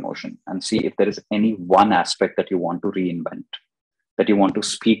core emotion and see if there is any one aspect that you want to reinvent, that you want to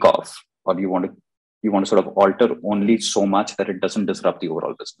speak of, or you want to sort of alter only so much that it doesn't disrupt the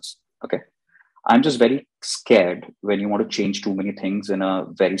overall business. Okay. I'm just very scared when you want to change too many things in a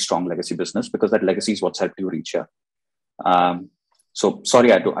very strong legacy business, because that legacy is what's helped you reach here. So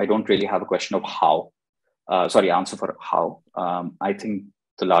sorry, I don't really have a question of how. Answer for how. I think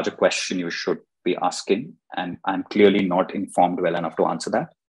the larger question you should be asking, and I'm clearly not informed well enough to answer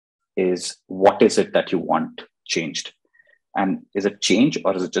that, is what is it that you want changed? And is it change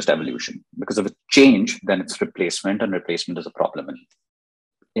or is it just evolution? Because if it's change, then it's replacement, and replacement is a problem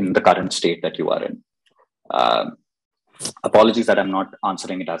in the current state that you are in. Apologies that I'm not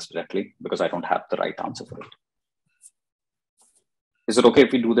answering it as directly, because I don't have the right answer for it. Is it okay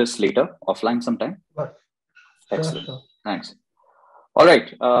if we do this later, offline sometime? Sure. Excellent. Sure. Thanks. All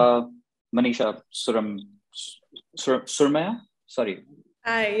right. Manisha, Surmaya? Sorry.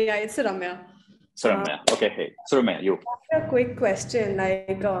 Hi, yeah, it's Ramya. Surmaya. Okay, hey. Surmaya, you. A quick question,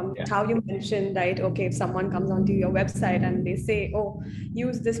 like how you mentioned, right? Okay, if someone comes onto your website and they say, oh,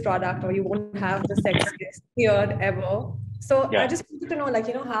 use this product or you won't have the sexiest beard ever. So I just wanted to know, like,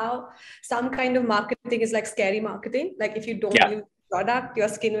 how some kind of marketing is like scary marketing. Like if you don't use the product, your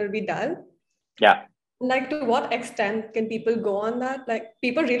skin will be dull. Yeah. Like to what extent can people go on that? Like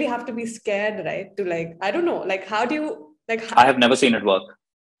people really have to be scared, right? To like, I don't know, like how do you, like I have never seen it work.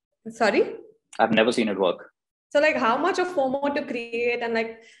 Sorry? I've never seen it work. So like how much of FOMO to create and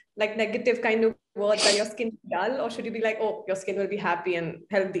like negative kind of words that your skin is dull, or should you be like, oh, your skin will be happy and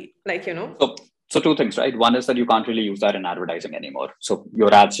healthy, like, So two things, right? One is that you can't really use that in advertising anymore. So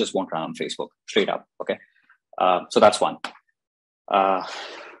your ads just won't run on Facebook straight up. Okay. So that's one.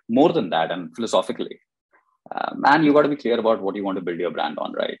 more than that, and philosophically, man, you got to be clear about what you want to build your brand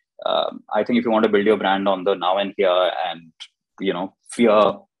on, right? I think if you want to build your brand on the now and here and,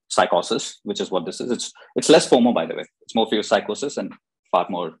 fear psychosis, which is what this is, it's less FOMO, by the way. It's more fear psychosis and far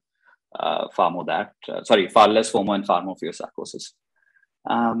less FOMO and far more fear psychosis.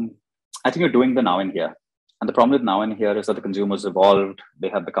 I think you're doing the now and here. And the problem with now and here is that the consumers evolved. They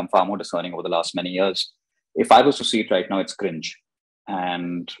have become far more discerning over the last many years. If I was to see it right now, it's cringe.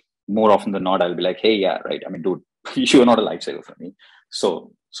 And more often than not, I'll be like, hey, yeah, right. I mean, dude, you're not a lifesaver for me.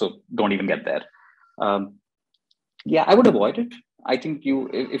 So don't even get there. Yeah, I would avoid it. I think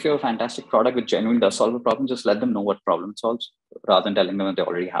if you're a fantastic product which genuinely does solve a problem, just let them know what problem it solves rather than telling them that they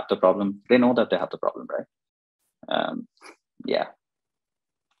already have the problem. They know that they have the problem, right? Yeah.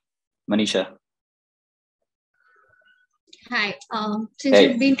 Manisha. Hi. Since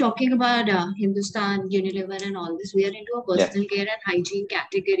you've been talking about Hindustan, Unilever and all this, we are into a personal care and hygiene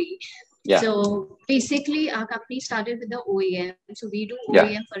category. Yeah. So basically our company started with the OEM. So we do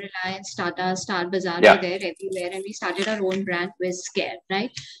OEM for Reliance, Tata, Star Bazaar, we're there everywhere. And we started our own brand with Scare,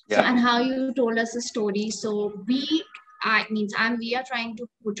 right? Yeah. So, and how you told us the story. So we are trying to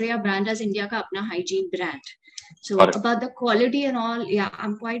portray our brand as India ka apna hygiene brand. So about the quality and all, yeah,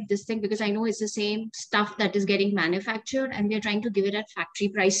 I'm quite distinct because I know it's the same stuff that is getting manufactured and we're trying to give it at factory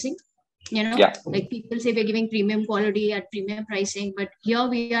pricing. Like people say we're giving premium quality at premium pricing, but here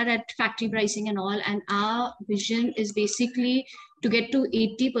we are at factory pricing and all. And our vision is basically to get to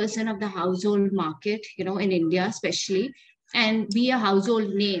 80% of the household market, in India especially, and be a household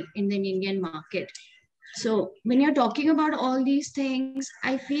name in the Indian market. So when you're talking about all these things,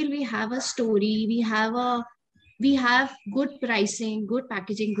 I feel we have a story, we have good pricing, good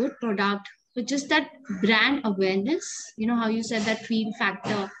packaging, good product, but just that brand awareness, how you said that feel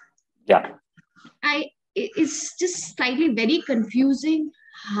factor. Yeah. It's just slightly very confusing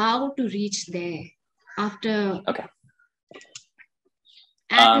how to reach there after. Okay.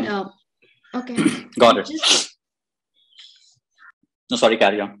 And okay. Got it. No, sorry,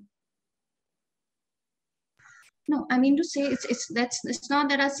 carry on. No, I mean to say it's not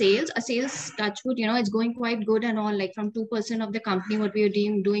that our sales touchwood, it's going quite good and all, like from 2% of the company, what we are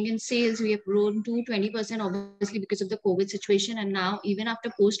doing in sales, we have grown to 20%, obviously because of the COVID situation. And now even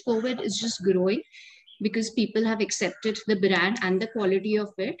after post-COVID, it's just growing because people have accepted the brand and the quality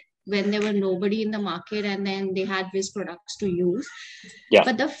of it when there were nobody in the market and then they had these products to use. Yeah.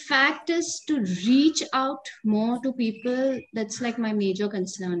 But the fact is to reach out more to people, that's like my major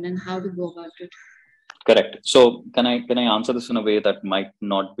concern and how to go about it. Correct. So can I answer this in a way that might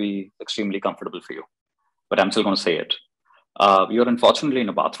not be extremely comfortable for you, but I'm still going to say it. You're unfortunately in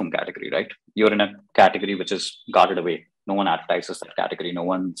a bathroom category, right? You're in a category which is guarded away. No one advertises that category. No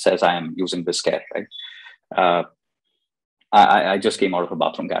one says I am using this care, right? I just came out of a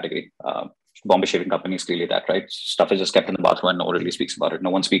bathroom category. Bombay Shaving Company is clearly that, right? Stuff is just kept in the bathroom and no one really speaks about it. No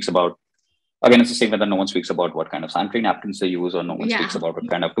one speaks about, again, it's the same way that no one speaks about what kind of sanitary napkins they use or no one speaks about what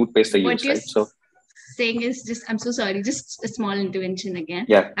kind of toothpaste they use, right? So saying is just, I'm so sorry, just a small intervention again.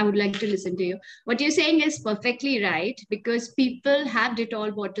 Yeah. I would like to listen to you. What you're saying is perfectly right because people have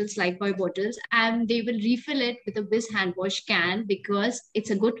Dettol bottles, Lifebuoy bottles, and they will refill it with a Whiz hand wash can because it's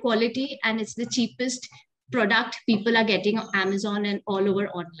a good quality and it's the cheapest product people are getting on Amazon and all over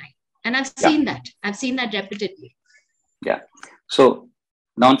online. And I've seen that. I've seen that repeatedly. Yeah. So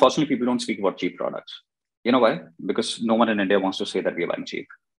now, unfortunately, people don't speak about cheap products. You know why? Because no one in India wants to say that we're buying cheap.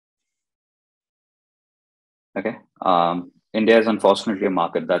 Okay. India is unfortunately a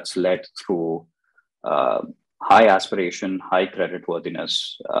market that's led through high aspiration, high credit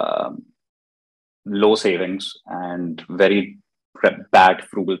worthiness, low savings, and very bad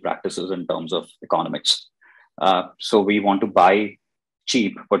frugal practices in terms of economics. So we want to buy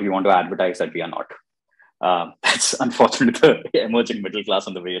cheap, but we want to advertise that we are not. That's unfortunately the emerging middle class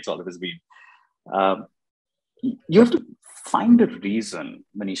and the way it's always been. You have to find a reason,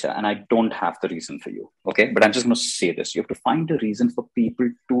 Manisha, and I don't have the reason for you, okay? But I'm just going to say this. You have to find a reason for people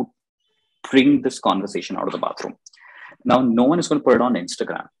to bring this conversation out of the bathroom. Now, no one is going to put it on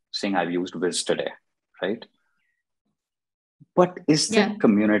Instagram saying, I've used Whiz today, right? But is there a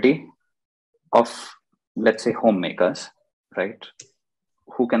community of, let's say, homemakers, right,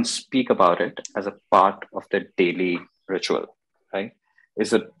 who can speak about it as a part of their daily ritual, right?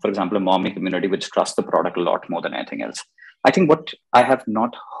 Is it, for example, a mommy community which trusts the product a lot more than anything else? I think what I have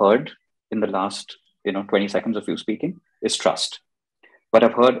not heard in the last 20 seconds of you speaking is trust. What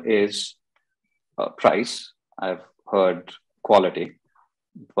I've heard is price. I've heard quality,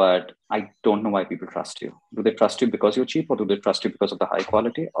 but I don't know why people trust you. Do they trust you because you're cheap, or do they trust you because of the high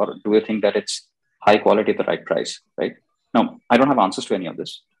quality, or do they think that it's high quality at the right price, right? Now, I don't have answers to any of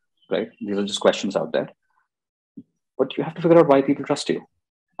this, right? These are just questions out there. But you have to figure out why people trust you.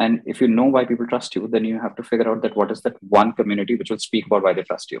 And if you know why people trust you, then you have to figure out that what is that one community which will speak about why they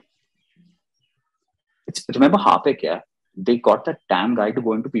trust you. Remember Harpic, yeah? They got that damn guy to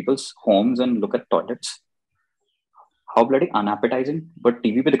go into people's homes and look at toilets. How bloody unappetizing, but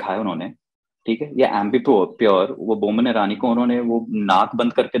TV पे दिखाया उन्होंने, ठीक है? ये Ambipure, वो बोमन ईरानी को उन्होंने वो नाक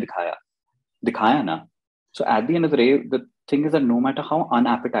बंद करके दिखाया ना. So at the end of the day, the thing is that no matter how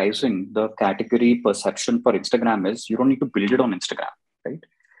unappetizing the category perception for Instagram is, you don't need to build it on Instagram, right?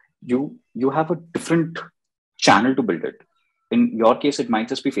 You have a different channel to build it. In your case, it might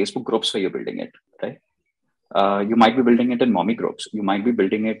just be Facebook groups where you're building it, right? You might be building it in mommy groups. You might be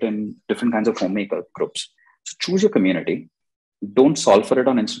building it in different kinds of homemaker groups. So choose your community. Don't solve for it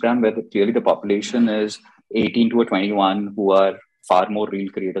on Instagram where clearly the population is 18 to 21 who are far more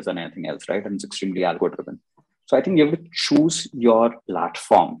real creators than anything else, right? And it's extremely algo-driven. So I think you have to choose your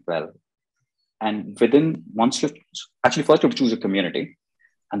platform well. And first you have to choose your community.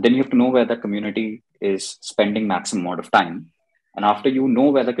 And then you have to know where the community is spending maximum amount of time. And after you know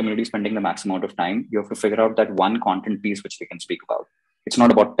where the community is spending the maximum amount of time, you have to figure out that one content piece which they can speak about. It's not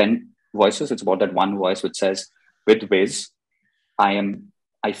about 10 voices. It's about that one voice which says, with Wiz,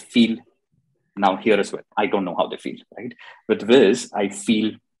 I feel, now here as well, I don't know how they feel, right? With Wiz, I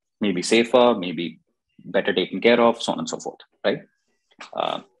feel maybe safer, maybe better taken care of, so on and so forth, right?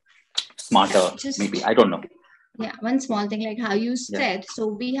 Smarter, maybe, I don't know. Yeah, one small thing, like how you said. So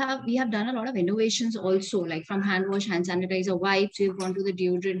we have done a lot of innovations also, like from hand wash, hand sanitizer, wipes. We've gone to the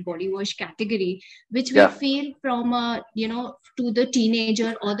deodorant, body wash category, which we feel from to the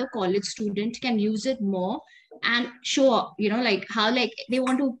teenager or the college student can use it more and show up. Like how they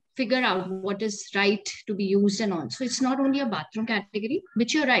want to figure out what is right to be used and all. So it's not only a bathroom category,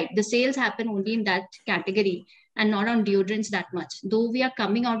 which you're right. The sales happen only in that category and not on deodorants that much. Though we are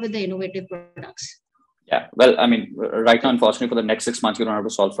coming out with the innovative products. Yeah, well, I mean, right now, unfortunately, for the next 6 months, you don't have to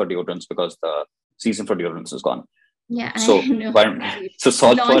solve for deodorants because the season for deodorants is gone. Yeah, so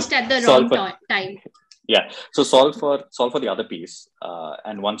solve launched at the wrong time. Yeah, so solve for the other piece,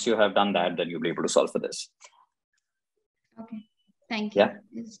 and once you have done that, then you'll be able to solve for this. Okay, thank you. Yeah,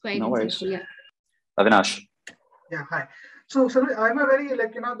 it's quite no worries. insightful. Yeah, Avinash. Yeah, hi. So I'm a very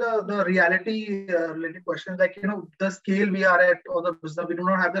the reality related questions, the scale we are at or the business, we do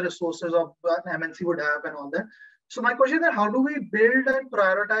not have the resources of an MNC would have and all that. So my question is, how do we build and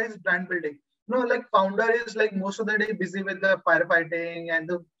prioritize brand building? Founder is most of the day busy with the firefighting and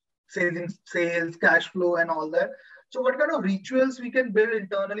the sales, cash flow and all that. So what kind of rituals we can build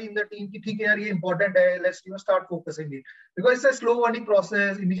internally in the team? Ki important hai, let's start focusing it, because it's a slow running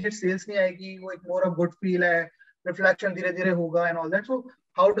process. Immediate sales nahi aayegi, wo ek more of good feel hai. Reflection dhire dhire hoga and all that. So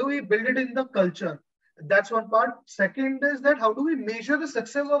how do we build it in the culture? That's one part. Second is that how do we measure the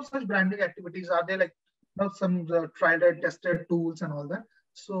success of such branding activities? Are there some tried and tested tools and all that?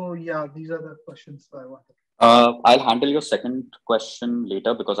 So yeah, these are the questions I wanted. I'll handle your second question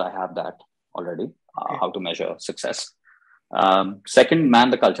later because I have that already. How to measure success. Second,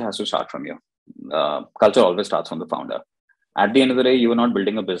 the culture has to start from you. Culture always starts from the founder. At the end of the day, you are not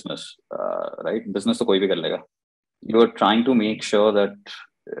building a business, right? Business to koi bhi kar lega. You are trying to make sure that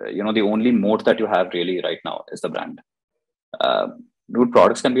the only moat that you have really right now is the brand. Dude,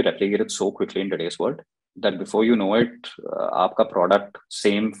 products can be replicated so quickly in today's world that before you know it, आपका product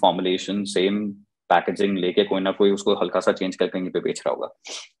same formulation, same packaging लेके कोई ना कोई उसको हल्का सा change करके कहीं पे बेच रहा होगा.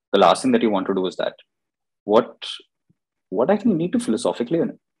 The last thing that you want to do is that. What I think you need to philosophically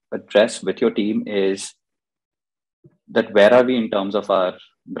address with your team is that where are we in terms of our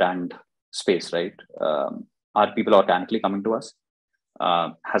brand space, right? Are people organically coming to us?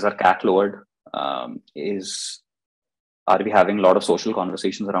 Has our CAC lowered? Are we having a lot of social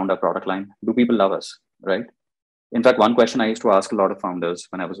conversations around our product line? Do people love us, right? In fact, one question I used to ask a lot of founders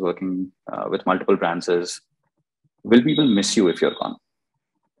when I was working with multiple brands is, will people miss you if you're gone?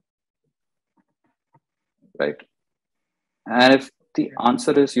 Right? And if the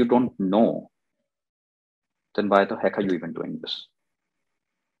answer is you don't know, then why the heck are you even doing this?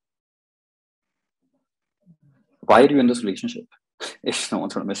 Why are you in this relationship if no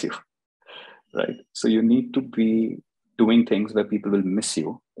one's going to miss you, right? So you need to be doing things where people will miss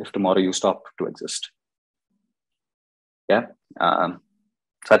you if tomorrow you stop to exist. Yeah. So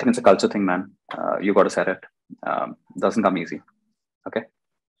I think it's a culture thing, man. You got to set it. Doesn't come easy. Okay.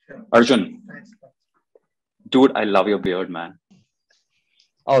 Sure. Arjun. Thanks. Dude, I love your beard, man.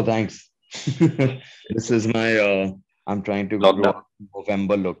 Oh, thanks. This is my, I'm trying to grow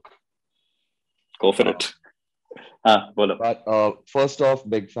November look. Go for it. Bolo. But first off,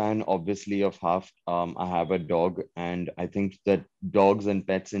 big fan, obviously, of Half. I have a dog, and I think that dogs and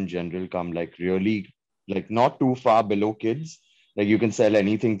pets in general come like really, like not too far below kids. Like you can sell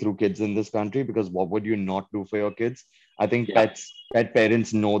anything through kids in this country because what would you not do for your kids? I think pet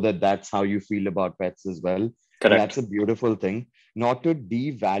parents know that that's how you feel about pets as well. And Correct. that's a beautiful thing. Not to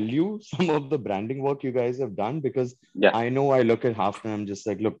devalue some of the branding work you guys have done, because I know I look at Half and I'm just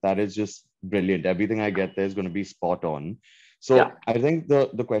like, look, that is just brilliant. Everything I get there is going to be spot on. So I think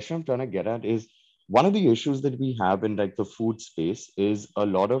the question I'm trying to get at is, one of the issues that we have in like the food space is a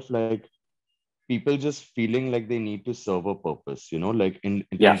lot of like people just feeling like they need to serve a purpose, like in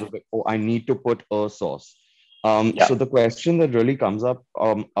terms of like, oh, I need to put a sauce. So the question that really comes up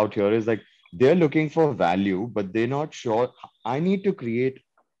out here is like, they're looking for value, but they're not sure. I need to create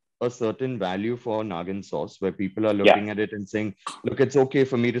a certain value for Nagin sauce where people are looking at it and saying, look, it's okay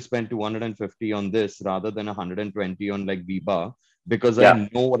for me to spend 250 on this rather than 120 on like Biba, because I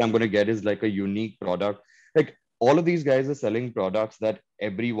know what I'm going to get is like a unique product. Like all of these guys are selling products that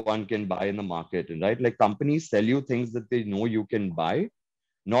everyone can buy in the market, right? Like companies sell you things that they know you can buy,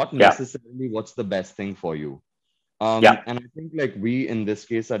 not necessarily what's the best thing for you. And I think like we in this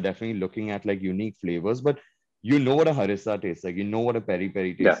case are definitely looking at like unique flavors, but you know what a harissa tastes like, you know what a peri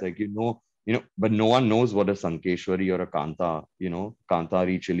peri tastes like, but no one knows what a Sankeshwari or a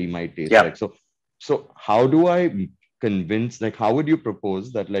Kantari chili might taste like. So how do I convince, like, how would you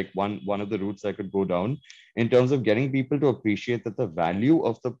propose that like one of the routes I could go down in terms of getting people to appreciate that the value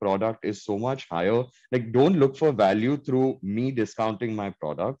of the product is so much higher? Like, don't look for value through me discounting my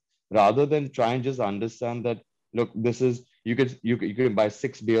product, rather than try and just understand that, look, this is, you can buy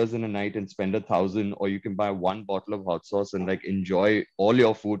 6 beers in a night and spend 1,000, or you can buy 1 bottle of hot sauce and like enjoy all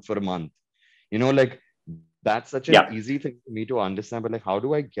your food for a month. Like that's such an easy thing for me to understand, but like, how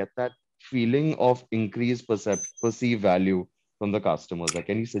do I get that feeling of increased perceived value from the customers? Like,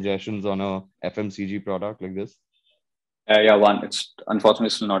 any suggestions on a FMCG product like this? One, it's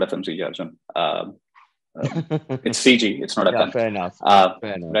unfortunately still not FMCG, Arjun. It's CG, it's not FM. Fair enough.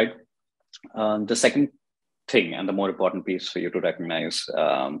 Fair enough. Right. The second thing, and the more important piece for you to recognize,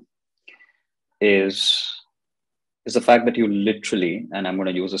 is the fact that you literally, and I'm going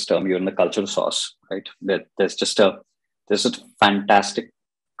to use this term, you're in the cultural sauce, right? There's a fantastic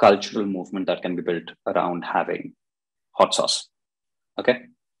cultural movement that can be built around having hot sauce. Okay.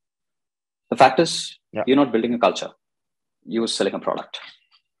 The fact is, you're not building a culture, you're selling a product.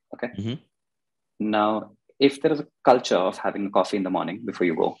 Okay. Now, if there is a culture of having a coffee in the morning before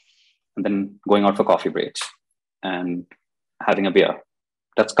you go, and then going out for coffee breaks and having a beer,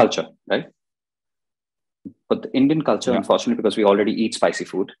 that's culture, right? But the Indian culture, unfortunately, because we already eat spicy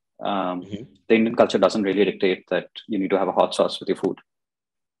food, the Indian culture doesn't really dictate that you need to have a hot sauce with your food,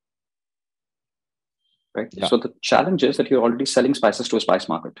 right? So the challenge is that you're already selling spices to a spice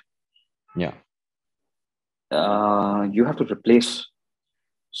market. You have to replace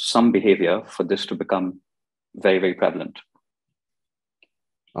some behavior for this to become very, very prevalent.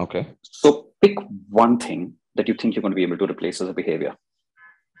 Okay. So pick one thing that you think you're going to be able to replace as a behavior,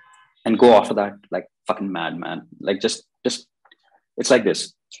 and go after that like fucking madman. Like just it's like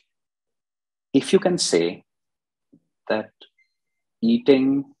this. If you can say that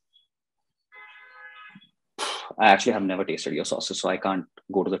eating, I actually have never tasted your sauces, so I can't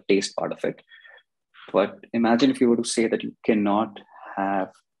go to the taste part of it. But imagine if you were to say that you cannot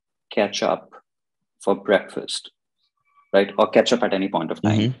have ketchup for breakfast, right? Or ketchup at any point of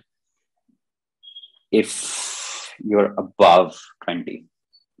time. If you're above 20,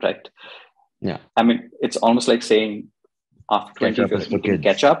 right? I mean, it's almost like saying after 20, Ketchup if you're eating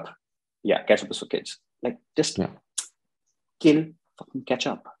ketchup, ketchup is for kids. Like, just kill fucking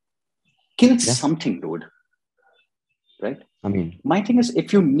ketchup. Kill something, dude. Right? I mean, my thing is,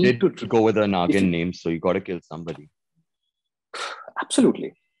 if you need to go with a Nagin name, so you got to kill somebody.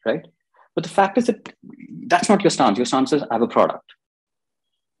 Absolutely, right? But the fact is that that's not your stance. Your stance is, I have a product.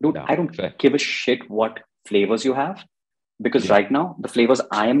 Dude, I don't give a shit what flavors you have, because right now, the flavors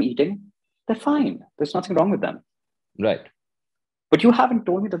I am eating, they're fine. There's nothing wrong with them. Right. But you haven't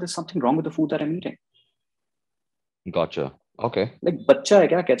told me that there's something wrong with the food that I'm eating. Gotcha. Okay. Like, bachcha hai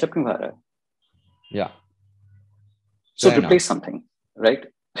kya? Ketchup kyun kha raha hai? Yeah. So replace something, right?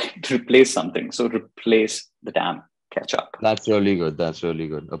 Replace something. So replace the damn ketchup. That's really good. That's really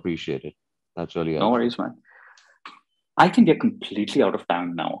good. Appreciate it. That's really helpful. No worries, man. I think we're completely out of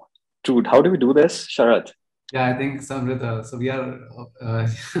time now. Dude, how do we do this, Sharath? Yeah, I think Samriddh. So we are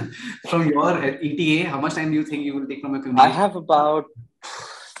from your ETA. How much time do you think you will take from a community? I have about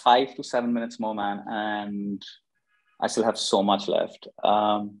 5 to 7 minutes more, man, and I still have so much left.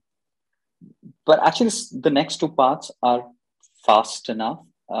 But actually, the next two parts are fast enough.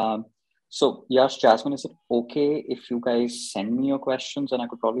 So, Yash, Jasmine, is it okay if you guys send me your questions and I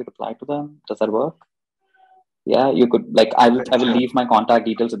could probably reply to them? Does that work? Yeah, you could, like, I will leave my contact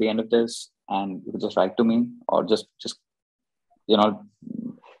details at the end of this, and you could just write to me, or just you know,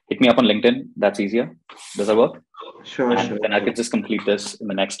 hit me up on LinkedIn. That's easier. Does that work? Sure, and sure. then I could just complete this in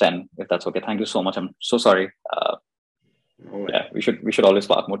the next 10, if that's okay. Thank you so much. I'm so sorry. Yeah, we should always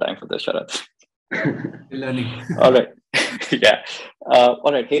park more time for this, Sharat. Learning. All right. Yeah.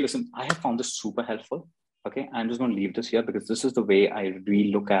 All right. Hey, listen, I have found this super helpful. Okay. I'm just going to leave this here because this is the way I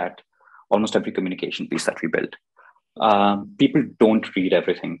relook at almost every communication piece that we build. People don't read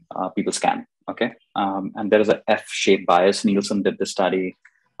everything. People scan. Okay. And there is a F-shaped bias. Nielsen did this study.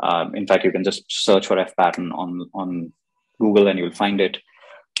 In fact, you can just search for F pattern on Google and you'll find it.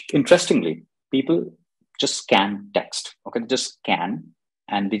 Interestingly, people just scan text. Okay. They just scan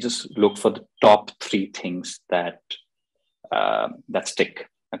and they just look for the top 3 things that stick.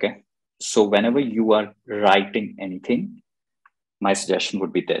 Okay. So whenever you are writing anything, my suggestion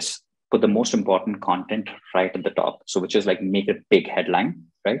would be this: put the most important content right at the top. So which is like, make a big headline,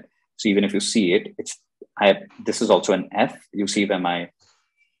 right? So even if you see it, this is also an F. You see where my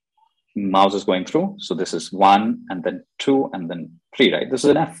mouse is going through. So this is 1 and then 2 and then 3, right? This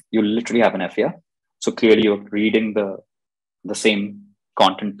is an F. You literally have an F here. So clearly you're reading the same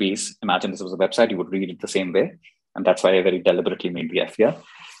content piece. Imagine this was a website, you would read it the same way. And that's why I very deliberately made the F here,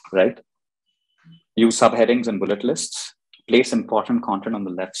 right? Use subheadings and bullet lists. Place important content on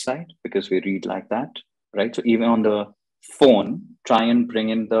the left side because we read like that, right? So even on the phone, try and bring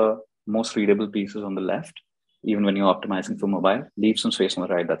in the most readable pieces on the left. Even when you're optimizing for mobile, leave some space on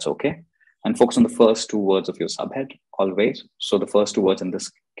the right, that's okay. And focus on the first 2 words of your subhead always. So the first 2 words in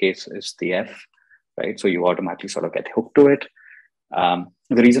this case is the F, right? So you automatically sort of get hooked to it.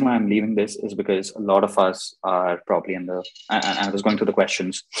 The reason why I'm leaving this is because a lot of us are probably and I was going through the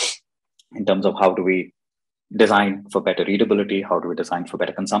questions in terms of how do we design for better readability, how do we design for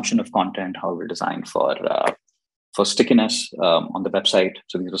better consumption of content, how do we design for stickiness on the website.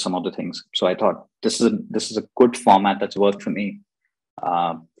 So these are some of the things. So I thought this is a good format that's worked for me.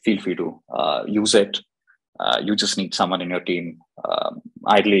 Feel free to use it. You just need someone in your team,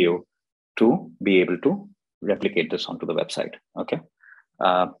 ideally you, to be able to replicate this onto the website. Okay.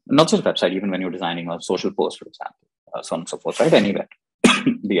 Not just website, even when you're designing a social post, for example, so on and so forth, right? Anywhere.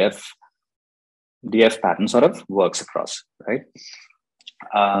 The F pattern sort of works across, right?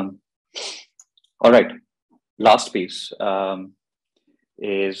 All right. Last piece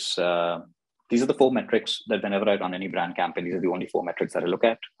is these are the 4 metrics that whenever I run any brand campaign, these are the only 4 metrics that I look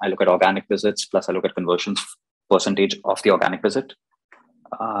at. I look at organic visits, plus I look at conversions percentage of the organic visit.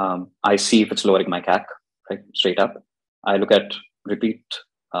 I see if it's lowering my CAC, right? Straight up. I look at repeat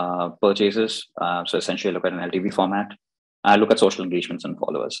purchases. So essentially I look at an LTV format. I look at social engagements and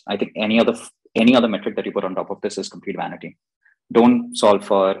followers. I think any other metric that you put on top of this is complete vanity. Don't solve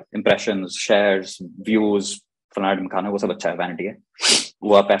for impressions, shares, views. Vanity hai.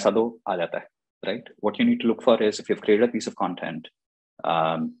 Right? What you need to look for is if you've created a piece of content,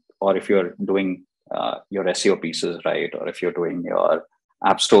 or if you're doing your SEO pieces, right, or if you're doing your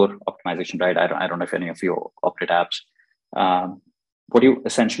app store optimization, right. I don't know if any of you operate apps. What you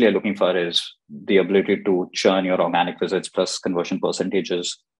essentially are looking for is the ability to churn your organic visits plus conversion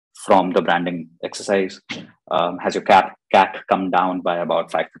percentages from the branding exercise. Has your CAC come down by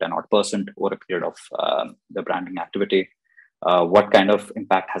about 5 to 10% over a period of the branding activity? What kind of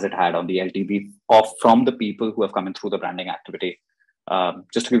impact has it had on the LTV from the people who have come in through the branding activity?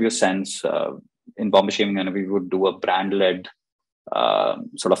 Just to give you a sense, in Bombay Shaving, and we would do a brand-led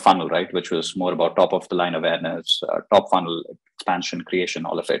sort of funnel, right, which was more about top of the line awareness, top funnel expansion, creation,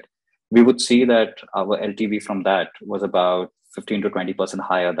 all of it. We would see that our LTV from that was about 15 to 20%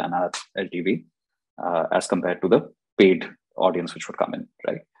 higher than our LTV as compared to the paid audience which would come in,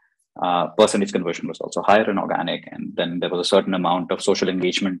 right? Percentage conversion was also higher in organic, and then there was a certain amount of social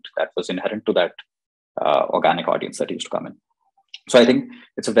engagement that was inherent to that organic audience that used to come in. So I think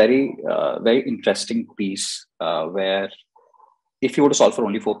it's a very, very interesting piece where if you were to solve for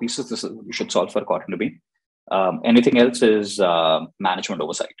only 4 pieces, you should solve for cotton to be. Anything else is management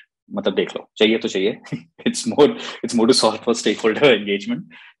oversight. मतलब देख लो, चाहिए तो चाहिए. It's more to solve for stakeholder engagement.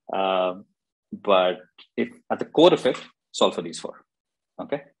 But if at the core of it, solve for these 4.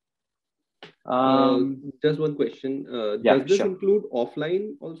 Okay. Just one question. Does this include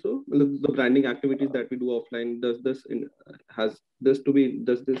offline also? The branding activities that we do offline, does this has to be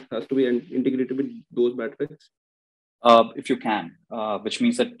integrated with those metrics? If you can, which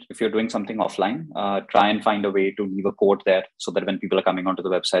means that if you're doing something offline, try and find a way to leave a code there so that when people are coming onto the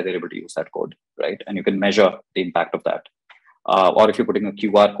website, they're able to use that code, right? And you can measure the impact of that. Or if you're putting a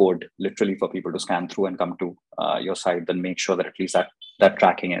QR code literally for people to scan through and come to your site, then make sure that at least that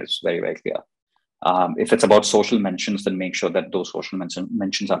tracking is very, very clear. If it's about social mentions, then make sure that those social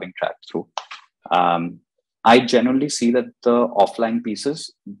mentions are being tracked through. I generally see that the offline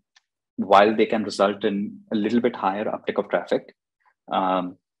pieces, while they can result in a little bit higher uptick of traffic,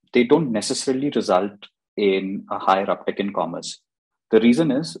 they don't necessarily result in a higher uptick in commerce. The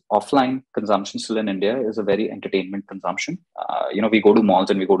reason is offline consumption still in India is a very entertainment consumption. We go to malls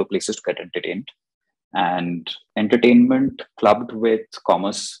and we go to places to get entertained, and entertainment clubbed with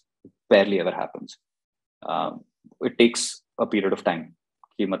commerce barely ever happens. It takes a period of time.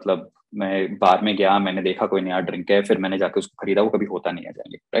 कि मतलब मैं बार में गया, मैंने देखा कोई नया drink है, फिर मैंने जाके उसको खरीदा, वो कभी होता नहीं है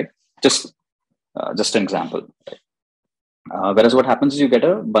generally, right? Just an example. Right? Whereas what happens is you get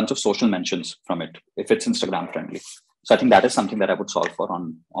a bunch of social mentions from it if it's Instagram friendly. So I think that is something that I would solve for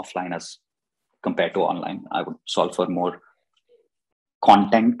on offline as compared to online. I would solve for more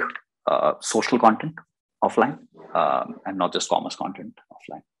content, social content offline, and not just commerce content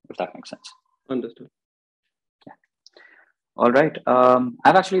offline, if that makes sense. Understood. Yeah. All right.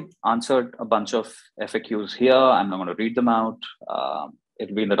 I've actually answered a bunch of FAQs here. I'm not going to read them out.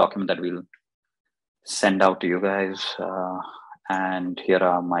 It'll be in the document that we'll send out to you guys. And here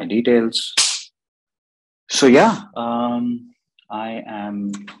are my details. So yeah, I'm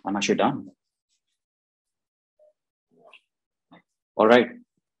actually done. All right.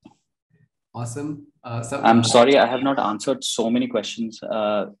 Awesome. I'm sorry, I have not answered so many questions.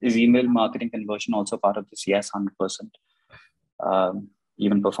 Is email marketing conversion also part of this? Yes, 100%.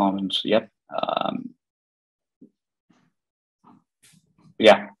 Even performance, yep.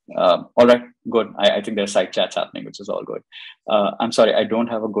 Yeah. All right, good. I think there's side chats happening, which is all good. I'm sorry, I don't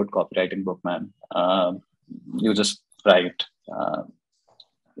have a good copywriting book, man. You just write.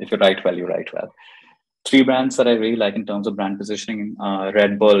 If you write well, you write well. 3 brands that I really like in terms of brand positioning: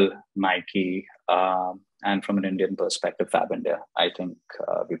 Red Bull, Nike, and from an Indian perspective, Fab India. I think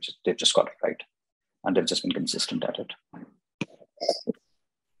they've just got it right, and they've just been consistent at it.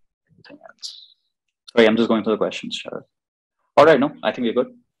 Anything else? Sorry, I'm just going through the questions, Sharad. All right, no, I think we're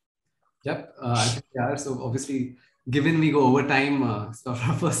good. Yep, I think we are. So obviously, given we go over time, so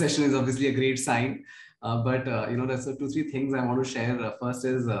our first session is obviously a great sign. But there's 2-3 things I want to share. First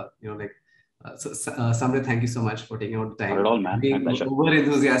is, Samriddh, thank you so much for taking out the time. Not at all, man. Being over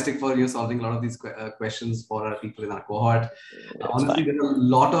enthusiastic for solving a lot of these questions for our people in our cohort. Honestly, there's a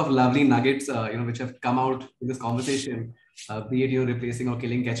lot of lovely nuggets, which have come out in this conversation. Be it replacing or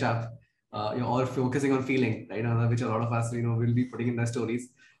killing ketchup, or focusing on feeling, right? Which a lot of us, will be putting in their stories.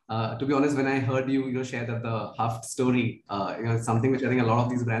 To be honest, when I heard you, share that the Huft story, it's something which I think a lot of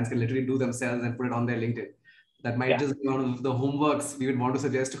these brands can literally do themselves and put it on their LinkedIn. That might just be one of the homeworks we would want to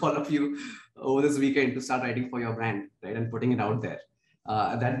suggest to all of you over this weekend to start writing for your brand, right? And putting it out there.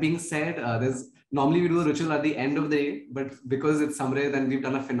 That being said, normally we do a ritual at the end of the day, but because it's Samriddh and we've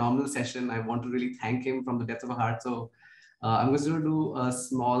done a phenomenal session, I want to really thank him from the depths of our heart. So I'm going to do a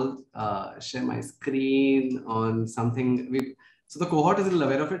small share my screen on something. So the cohort is a little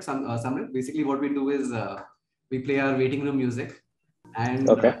aware of it, Samriddh. Basically what we do is we play our waiting room music. And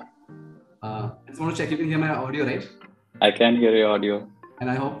I just want to check you can hear my audio, right? I can hear your audio. And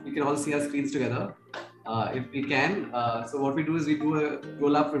I hope we can all see our screens together. If we can, so what we do is we do a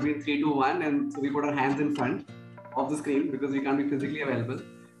roll up between 3, 2, 1, and so we put our hands in front of the screen because we can't be physically available.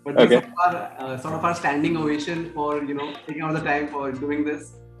 But this is sort of our standing ovation for taking out the time for doing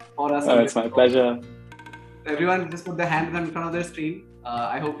this for us. It's my pleasure. Everyone just put their hands in front of their screen.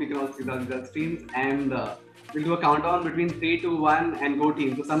 I hope we can all see the screens, and we'll do a countdown between 3, 2, 1, and go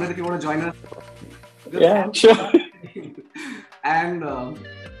team. So Samriddh, if you want to join us, sure. And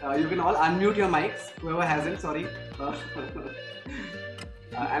you can all unmute your mics, whoever hasn't, sorry.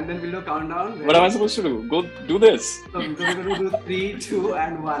 And then we'll do a countdown. Ready? What am I supposed to do? Go do this. So we're going to do 3, 2,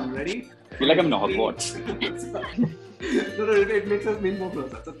 and 1. Ready? I feel like I'm in Hogwarts. No, it makes us mean more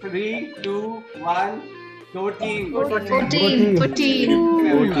closer. So 3, 2, 1, go team. Go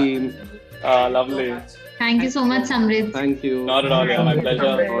team. Lovely. Thank you so much, Samriddh. Thank you. Not at all, yeah, my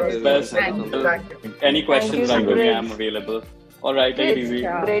pleasure. Any questions, I'm available. All right, take it easy.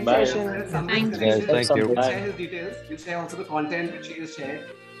 Great Bye. session. Thank you. We'll share his details. We'll share also the content which he has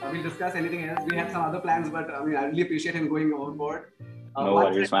shared. We'll discuss anything else. We have some other plans, but I really appreciate him going overboard. No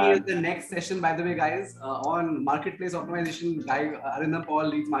worries, man. Is the next session, by the way, guys, on marketplace optimization. Guy Arindam Paul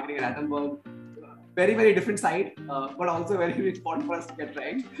leads marketing at Attenberg. very, very different side, but also very, very important for us to get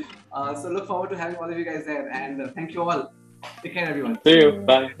right. So look forward to having all of you guys there, and thank you all. Take care, everyone. See you.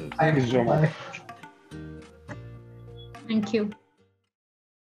 Bye. Bye. Bye. Thank you.